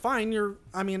mean that's fine. You're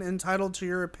entitled to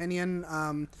your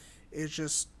opinion. It's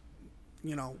just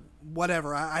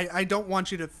whatever. I don't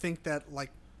want you to think that like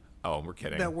Oh, we're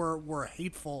kidding. that we're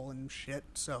hateful and shit.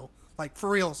 So like for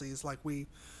realsies, like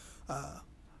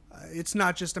it's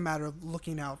not just a matter of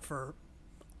looking out for.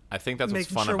 I think that's what's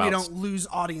Making fun sure about. we don't lose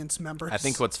audience members. I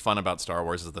think what's fun about Star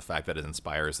Wars is the fact that it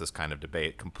inspires this kind of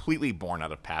debate, completely born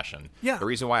out of passion. Yeah. The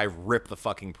reason why I rip the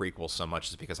fucking prequels so much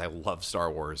is because I love Star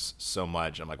Wars so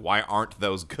much. I'm like, why aren't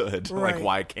those good? Right. Like,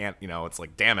 why can't, it's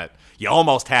like, damn it. You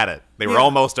almost had it. They were Yeah.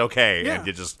 almost okay, Yeah. and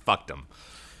you just fucked them.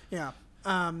 Yeah.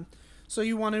 So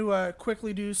you want to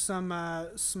quickly do some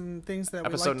things that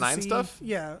Episode we like to 9 see? stuff?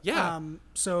 Yeah. Yeah.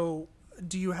 So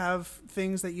do you have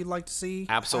things that you'd like to see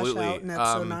Absolutely. hash out in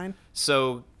episode 9?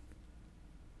 So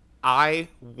I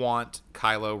want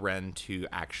Kylo Ren to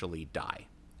actually die.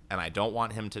 And I don't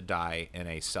want him to die in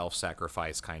a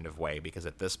self-sacrifice kind of way, because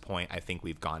at this point I think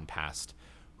we've gone past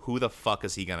who the fuck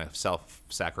is he going to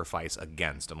self-sacrifice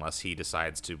against, unless he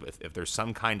decides to, if there's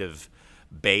some kind of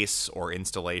base or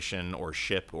installation or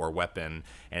ship or weapon,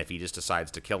 and if he just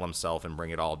decides to kill himself and bring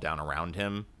it all down around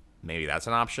him, maybe that's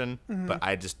an option. Mm-hmm. But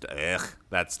I just,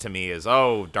 that's to me is,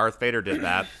 oh, Darth Vader did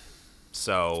that.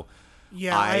 So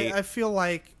Yeah, I feel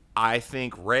like I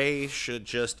think Rey should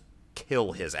just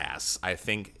kill his ass. I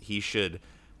think he should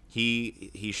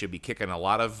be kicking a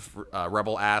lot of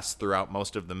rebel ass throughout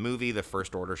most of the movie. The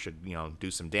First Order should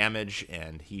do some damage,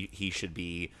 and he should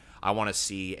be. I want to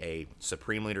see a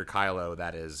Supreme Leader Kylo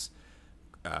that is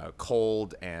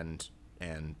cold and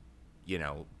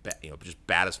just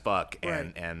bad as fuck.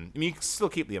 Right. And I mean, you can still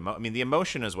keep the the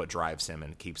emotion is what drives him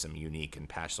and keeps him unique and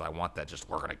passionate. So I want that. Just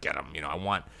we're gonna get him. I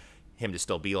want him to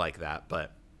still be like that.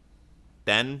 But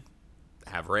then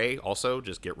have Rey also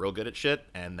just get real good at shit,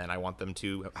 and then I want them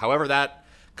to, however that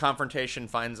confrontation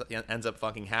ends up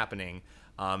fucking happening.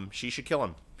 She should kill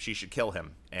him. She should kill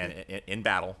him and in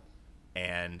battle,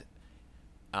 and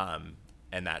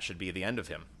that should be the end of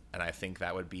him. And I think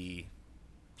that would be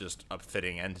just a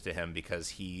fitting end to him,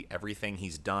 because everything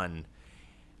he's done,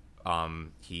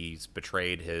 he's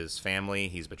betrayed his family,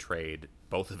 he's betrayed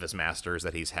both of his masters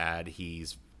that he's had,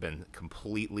 he's been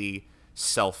completely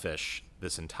selfish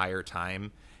this entire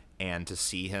time. And to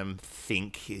see him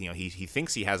think, he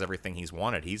thinks he has everything he's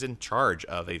wanted. He's in charge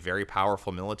of a very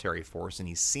powerful military force, and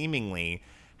he seemingly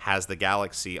has the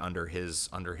galaxy under his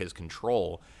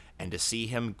control. And to see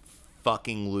him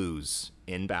fucking lose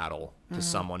in battle to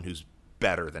someone who's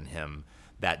better than him,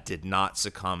 that did not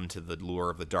succumb to the lure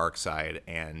of the dark side,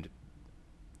 and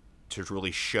to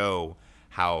really show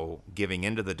how giving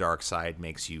into the dark side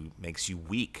makes you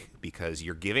weak, because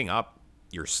you're giving up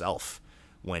yourself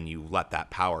when you let that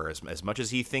power, as much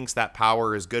as he thinks that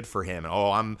power is good for him,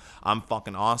 and I'm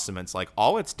fucking awesome, it's like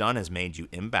all it's done is made you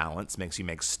imbalanced, makes you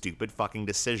make stupid fucking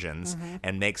decisions,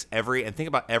 and makes and think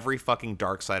about every fucking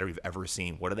dark sider we've ever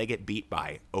seen. What do they get beat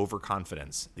by?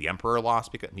 Overconfidence. The Emperor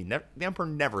lost because the Emperor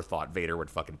never thought Vader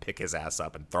would fucking pick his ass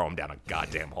up and throw him down a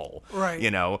goddamn hole. Right.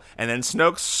 And then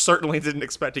Snoke certainly didn't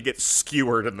expect to get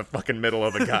skewered in the fucking middle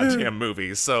of the goddamn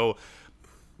movie. So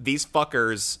these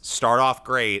fuckers start off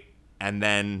great and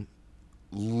then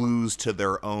lose to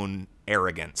their own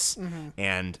arrogance.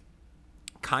 And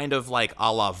kind of like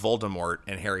a la Voldemort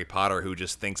in Harry Potter, who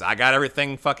just thinks, I got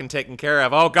everything fucking taken care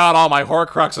of. Oh god, all my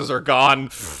Horcruxes are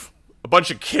gone. A bunch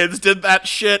of kids did that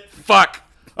shit. Fuck.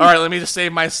 All right, let me just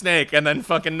save my snake. And then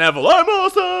fucking Neville, I'm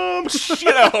awesome.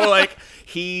 Like,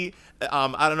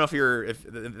 I don't know if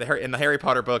in the Harry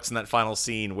Potter books, in that final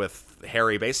scene with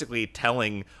Harry basically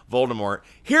telling Voldemort,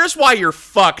 "Here's why you're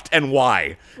fucked and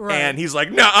why," and he's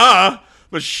like, "Nuh-uh,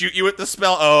 but shoot you with the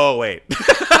spell." Oh wait,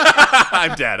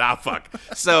 I'm dead. Ah, fuck.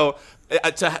 So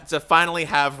to finally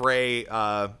have Ray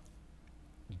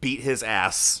beat his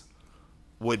ass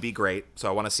would be great. So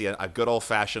I want to see a good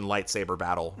old-fashioned lightsaber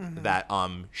battle that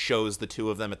shows the two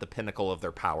of them at the pinnacle of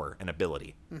their power and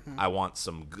ability. I want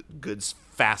some good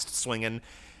fast swinging,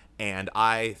 and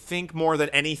I think more than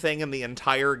anything in the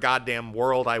entire goddamn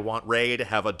world, I want Rey to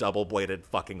have a double-bladed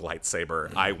fucking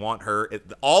lightsaber. I want her...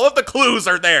 all of the clues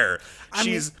are there.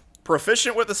 She's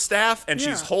proficient with the staff, and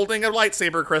she's holding a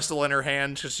lightsaber crystal in her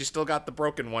hand because she's still got the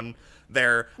broken one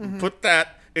there. Put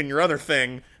that in your other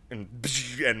thing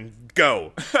and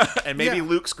go. And maybe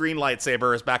Luke's green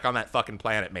lightsaber is back on that fucking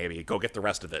planet. Maybe go get the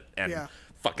rest of it and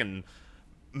fucking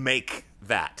make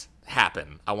that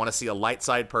happen. I want to see a light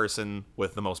side person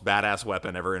with the most badass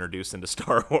weapon ever introduced into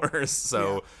Star Wars.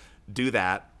 So do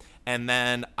that. And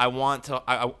then I want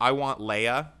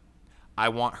Leia. I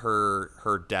want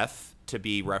her death to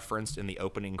be referenced in the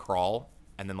opening crawl,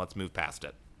 and then let's move past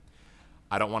it.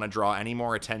 I don't want to draw any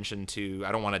more attention to...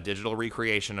 I don't want a digital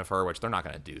recreation of her, which they're not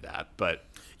going to do that, but...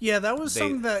 Yeah, that was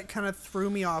something that kind of threw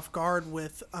me off guard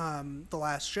with The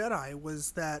Last Jedi,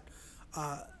 was that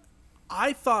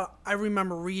I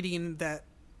remember reading that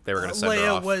they were going to send her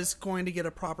Leia off. was going to get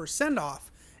a proper send-off.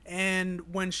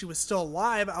 And when she was still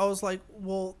alive, I was like,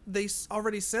 well, they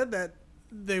already said that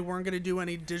they weren't going to do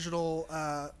any digital...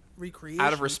 recreation.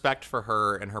 Out of respect for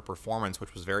her and her performance,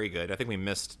 which was very good. I think we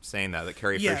missed saying that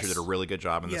Carrie Fisher did a really good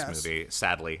job in this movie,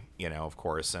 sadly, of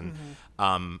course. And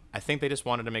I think they just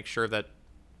wanted to make sure that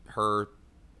her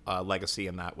legacy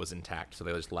in that was intact, so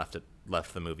they just left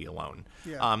the movie alone.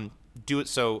 Do it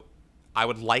so... I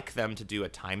would like them to do a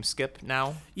time skip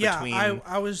now. Between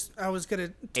I was going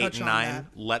to touch 8 and on 9. that.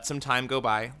 Let some time go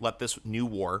by. Let this new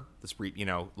war,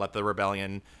 let the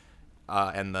rebellion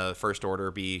and the First Order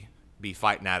be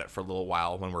fighting at it for a little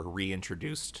while when we're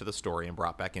reintroduced to the story and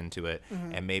brought back into it,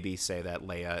 and maybe say that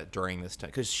Leia during this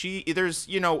time, because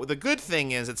the good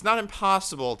thing is it's not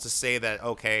impossible to say that,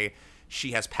 okay,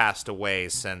 she has passed away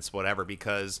since whatever,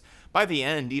 because by the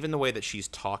end, even the way that she's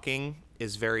talking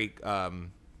is very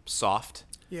soft.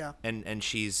 Yeah. And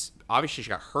she's obviously, she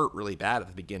got hurt really bad at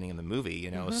the beginning of the movie,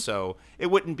 so it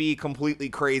wouldn't be completely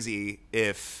crazy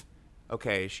if,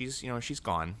 okay, she's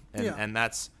gone, and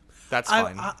that's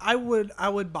fine. I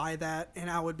would buy that, and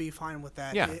I would be fine with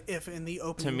that. Yeah. If in the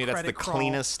opening to me, that's the crawl,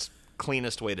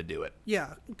 cleanest way to do it.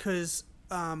 Yeah, because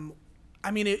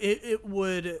it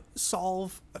would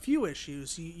solve a few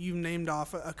issues. You named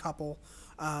off a couple.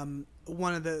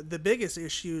 One of the biggest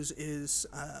issues is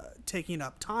taking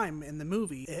up time in the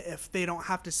movie. If they don't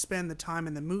have to spend the time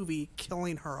in the movie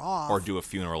killing her off, or do a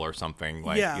funeral or something,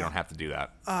 you don't have to do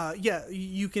that.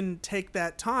 You can take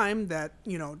that time, that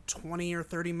 20 or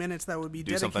 30 minutes that would be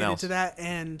dedicated to that,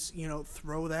 and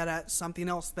throw that at something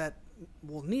else that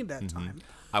will need that time.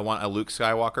 I want a Luke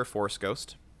Skywalker Force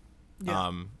Ghost.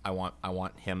 I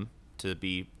want him to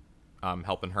be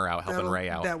helping her out, helping Rey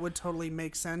out. That would totally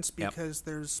make sense, because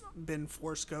there's been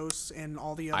Force Ghosts and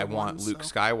all the other ones. I want Luke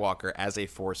Skywalker as a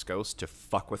Force Ghost to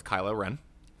fuck with Kylo Ren.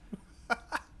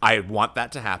 I want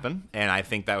that to happen, and I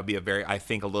think that would be a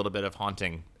little bit of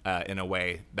haunting in a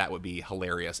way that would be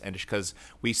hilarious. And just because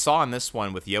we saw in this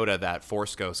one with Yoda that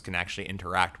Force Ghosts can actually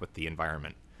interact with the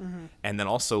environment. And then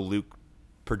also Luke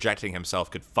projecting himself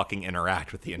could fucking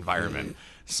interact with the environment.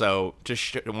 So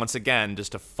once again,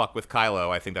 just to fuck with Kylo,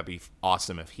 I think that'd be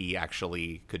awesome if he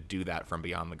actually could do that from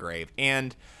beyond the grave.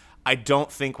 And I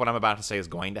don't think what I'm about to say is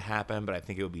going to happen, but I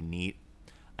think it would be neat.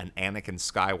 An Anakin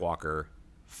Skywalker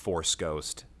Force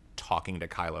Ghost talking to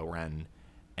Kylo Ren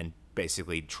and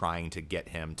basically trying to get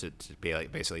him to be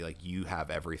like, you have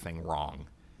everything wrong,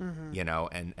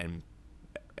 and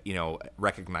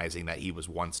recognizing that he was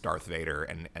once Darth Vader,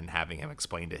 and having him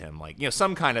explain to him,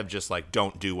 some kind of just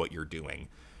don't do what you're doing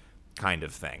kind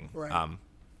of thing. Right.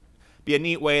 Be a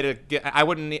neat way to get, I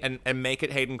wouldn't, and make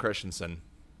it Hayden Christensen,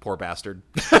 poor bastard.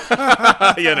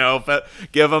 But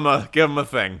give him a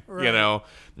thing, right.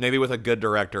 Maybe with a good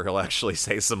director, he'll actually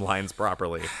say some lines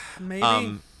properly.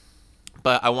 Maybe.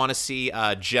 But I want to see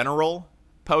General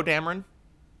Poe Dameron.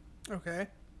 Okay.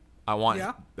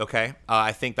 Okay.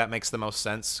 I think that makes the most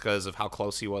sense because of how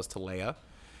close he was to Leia,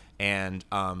 and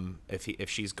if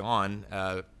she's gone,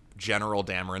 General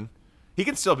Dameron, he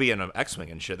can still be in an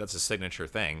X-wing and shit. That's a signature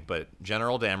thing. But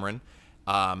General Dameron,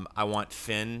 I want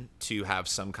Finn to have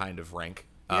some kind of rank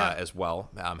as well.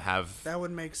 That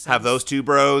would make sense. Have those two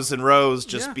bros and Rose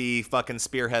just be fucking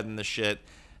spearheading the shit,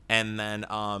 and then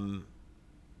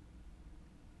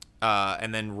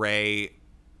And then Rey,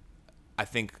 I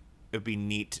think it'd be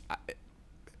neat.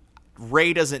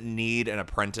 Rey doesn't need an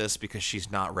apprentice because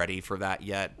she's not ready for that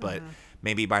yet, but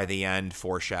maybe by the end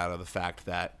foreshadow the fact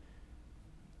that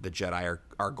the Jedi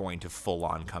are going to full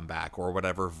on come back or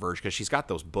whatever version, because she's got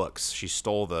those books. She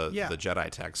stole the Jedi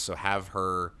text, so have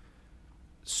her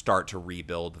start to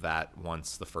rebuild that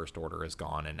once the First Order is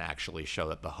gone and actually show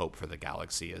that the hope for the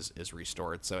galaxy is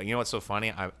restored. So you know what's so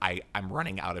funny? I'm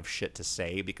running out of shit to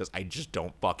say because I just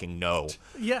don't fucking know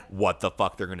what the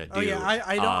fuck they're gonna do. Oh yeah,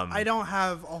 I don't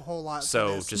have a whole lot. So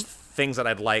for this. Just things that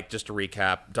I'd like, just to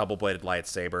recap: double-bladed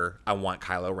lightsaber. I want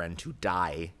Kylo Ren to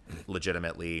die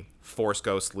legitimately. Force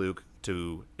Ghost Luke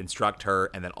to instruct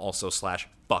her, and then also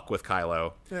 / fuck with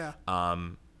Kylo. Yeah.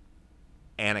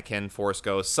 Anakin, Force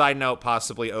Ghost. Side note,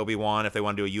 possibly Obi-Wan if they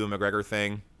want to do a Ewan McGregor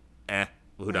thing.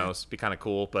 Who knows? Be kind of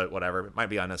cool, but whatever. It might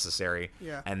be unnecessary.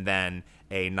 Yeah. And then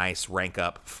a nice rank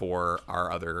up for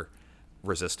our other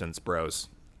Resistance bros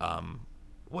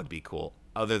would be cool.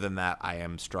 Other than that, I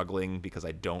am struggling because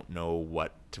I don't know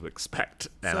what to expect,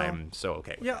 and I'm so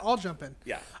okay with that. I'll jump in.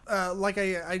 Yeah. Like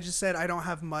I just said, I don't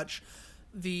have much.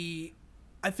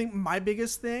 I think my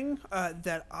biggest thing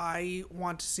that I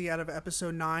want to see out of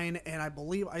episode 9, and I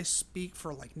believe I speak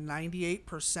for like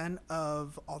 98%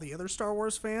 of all the other Star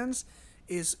Wars fans,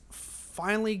 is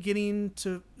finally getting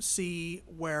to see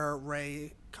where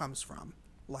Rey comes from,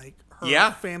 like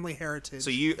her family heritage.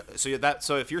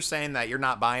 So if you're saying that you're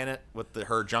not buying it with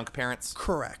her junk parents,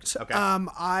 correct. Okay.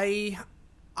 I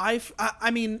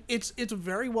mean, it's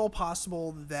very well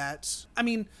possible that, I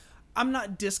mean, I'm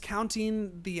not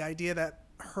discounting the idea that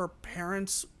her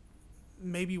parents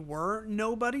maybe were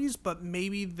nobodies, but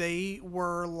maybe they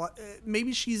were,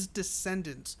 maybe she's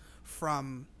descendant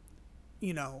from,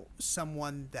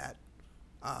 someone that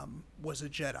was a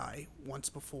Jedi once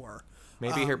before.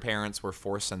 Maybe her parents were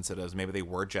Force sensitives. Maybe they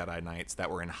were Jedi Knights that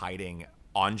were in hiding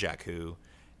on Jakku,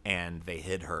 and they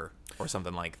hid her or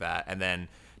something like that. And then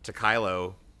to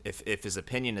Kylo, if his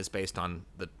opinion is based on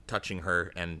the touching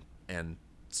her and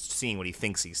seeing what he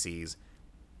thinks he sees,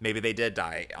 maybe they did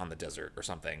die on the desert or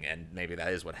something, and maybe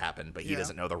that is what happened, but he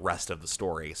doesn't know the rest of the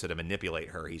story. So to manipulate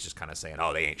her, he's just kind of saying,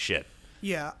 oh, they ain't shit.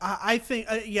 Yeah, I think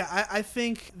I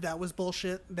think that was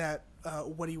bullshit, that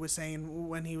what he was saying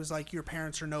when he was like, your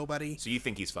parents are nobody. So you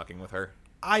think he's fucking with her?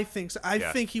 I think so. I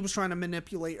think he was trying to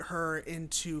manipulate her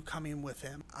into coming with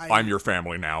him. I'm your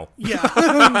family now. Yeah.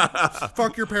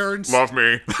 Fuck your parents. Love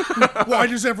me. Why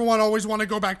does everyone always want to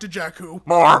go back to Jakku?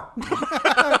 More.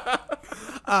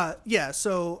 Yeah,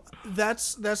 so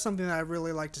that's something that I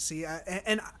really like to see.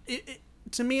 And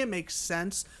to me, it makes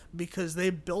sense because they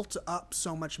built up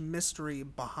so much mystery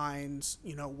behind,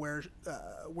 where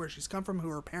she's come from, who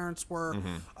her parents were.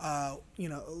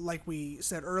 Like we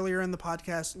said earlier in the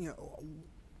podcast,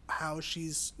 how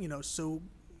she's,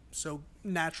 so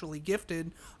naturally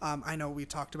gifted. I know we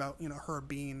talked about, her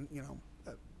being,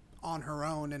 on her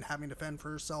own and having to fend for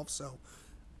herself. So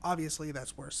obviously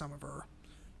that's where some of her,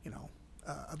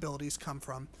 abilities come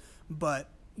from. But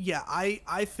yeah,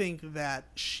 I think that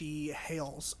she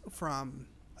hails from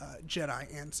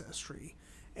Jedi ancestry,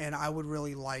 and I would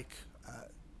really like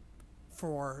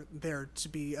for there to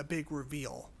be a big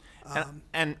reveal.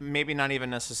 And maybe not even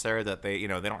necessary that they,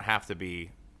 they don't have to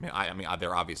be. I mean,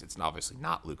 they're obvious. It's obviously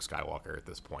not Luke Skywalker at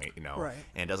this point, Right.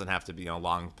 And it doesn't have to be.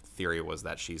 Long theory was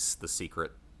that she's the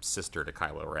secret sister to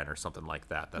Kylo Ren or something like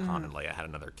that. That Han and Leia had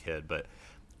another kid, but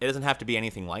it doesn't have to be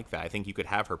anything like that. I think you could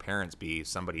have her parents be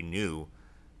somebody new,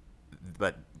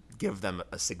 but give them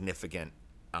a significant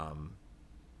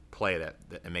play that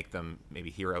and make them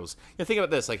maybe heroes. Think about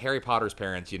this, like Harry Potter's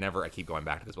parents. I keep going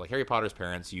back to this, but like Harry Potter's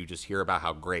parents, you just hear about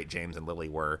how great James and Lily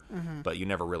were, but you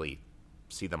never really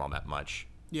see them all that much.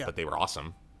 Yeah. But they were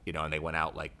awesome, and they went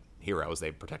out like heroes.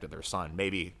 They protected their son.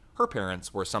 Maybe her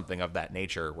parents were something of that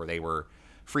nature, where they were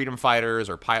freedom fighters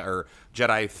or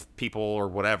Jedi people or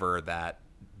whatever that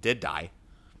did die,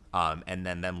 and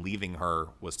then them leaving her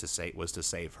was to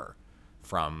save her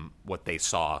from what they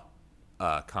saw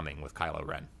coming with Kylo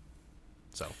Ren.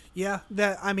 So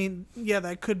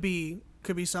that could be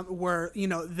something where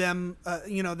them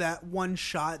that one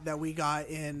shot that we got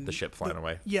in the ship flying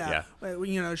away. Yeah.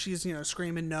 She's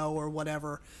screaming no or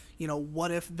whatever.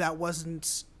 What if that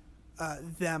wasn't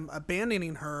them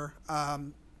abandoning her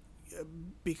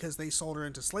because they sold her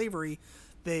into slavery?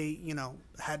 They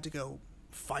had to go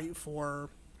fight for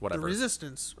whatever. The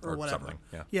resistance or whatever.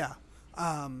 Something. Yeah.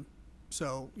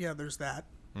 So yeah, there's that.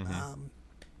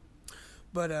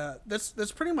 But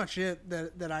that's pretty much it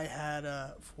that I had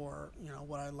for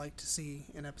what I'd like to see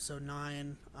in episode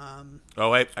 9. Oh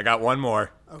wait, I got one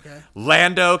more. Okay.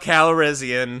 Lando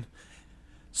Calrissian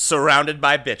surrounded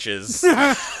by bitches.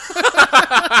 No,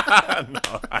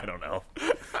 I don't know.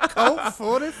 Colt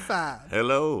 45.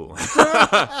 Hello.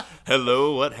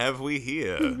 Hello, what have we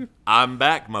here? I'm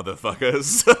back,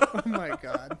 motherfuckers. Oh my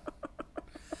god.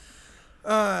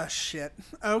 Shit.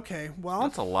 Okay, well,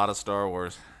 That's a lot of Star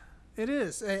Wars. it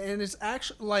is, and it's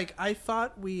actually like I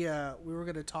thought we were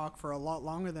gonna talk for a lot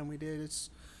longer than we did. It's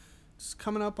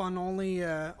coming up on only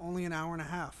an hour and a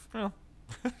half. Well,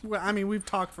 Well, I mean, we've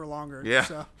talked for longer. yeah.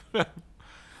 So.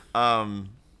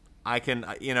 I can,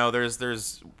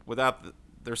 there's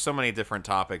so many different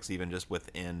topics even just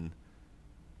within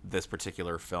this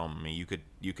particular film. I mean,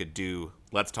 you could do,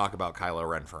 let's talk about Kylo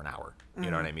Ren for an hour. You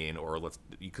know what I mean? Or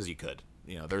because you could.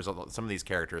 There's some of these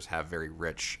characters have very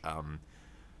rich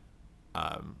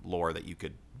lore that you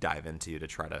could dive into to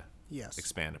try to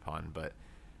expand upon. But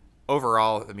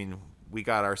overall, I mean, we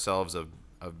got ourselves a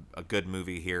good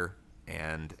movie here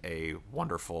and a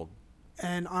wonderful.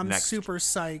 And I'm super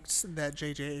psyched that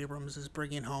J.J. Abrams is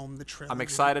bringing home the trilogy. I'm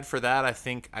excited for that. I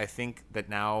think that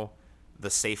now the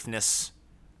safeness,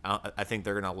 I think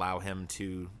they're going to allow him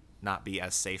to not be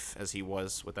as safe as he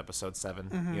was with Episode 7.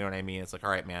 You know what I mean? It's like, all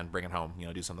right, man, bring it home.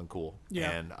 Do something cool. Yeah.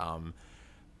 And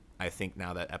I think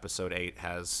now that Episode 8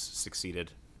 has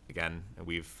succeeded again,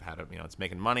 we've had it's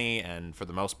making money, and for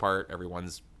the most part,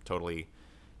 everyone's totally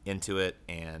into it,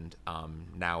 and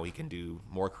now we can do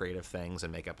more creative things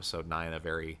and make Episode 9 a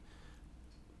very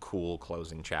cool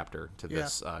closing chapter to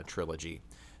this trilogy.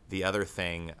 The other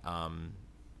thing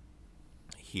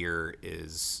here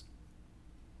is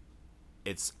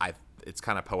it's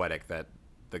kind of poetic that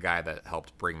the guy that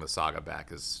helped bring the saga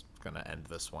back is going to end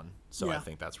this one, so I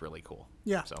think that's really cool.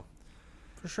 So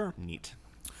for sure. Neat.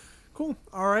 Cool.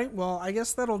 All right. Well, I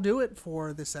guess that'll do it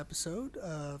for this episode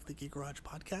of the Geek Garage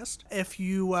Podcast. If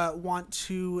you want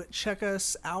to check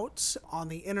us out on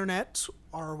the internet,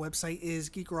 our website is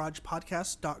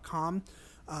geekgaragepodcast.com.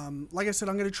 Like I said,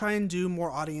 I'm going to try and do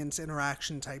more audience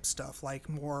interaction type stuff, like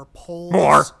more polls.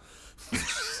 More.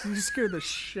 You scared the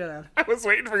shit out of me. I was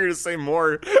waiting for you to say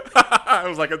more. I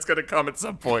was like, it's going to come at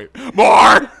some point.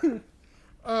 More!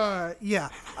 Yeah.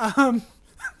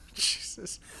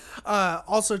 Jesus.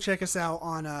 Also, check us out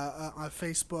on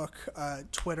Facebook,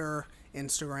 Twitter,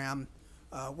 Instagram.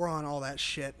 We're on all that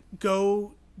shit.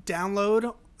 Go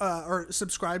download or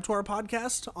subscribe to our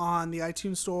podcast on the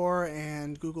iTunes Store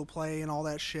and Google Play and all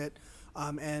that shit.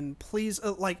 And please,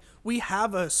 we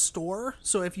have a store,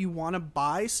 so if you want to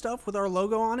buy stuff with our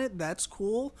logo on it, that's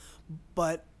cool.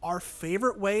 But our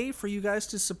favorite way for you guys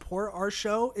to support our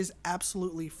show is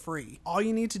absolutely free. All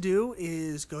you need to do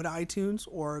is go to iTunes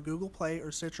or Google Play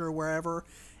or Stitcher or wherever,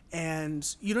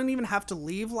 and you don't even have to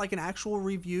leave an actual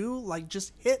review.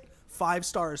 Just hit 5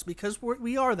 stars because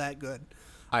we are that good.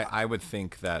 I would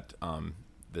think that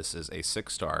this is a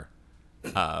 6-star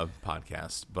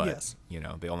podcast, but yes.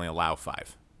 They only allow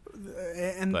 5.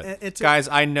 And it's guys,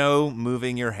 I know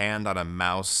moving your hand on a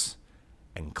mouse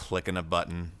and clicking a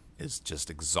button is just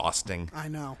exhausting. I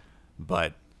know.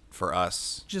 But for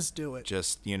us, just do it.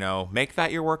 Just, make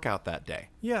that your workout that day.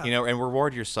 Yeah. And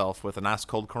reward yourself with a nice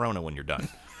cold Corona when you're done.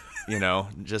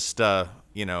 Just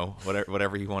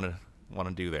whatever you want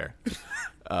to do there.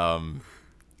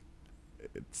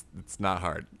 It's not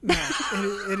hard. No,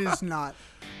 it is not.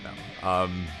 No.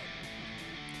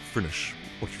 Finish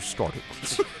what you started.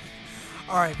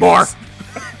 All right. More.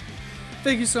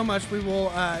 Thank you so much. We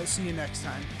will see you next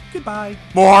time. Goodbye.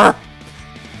 More.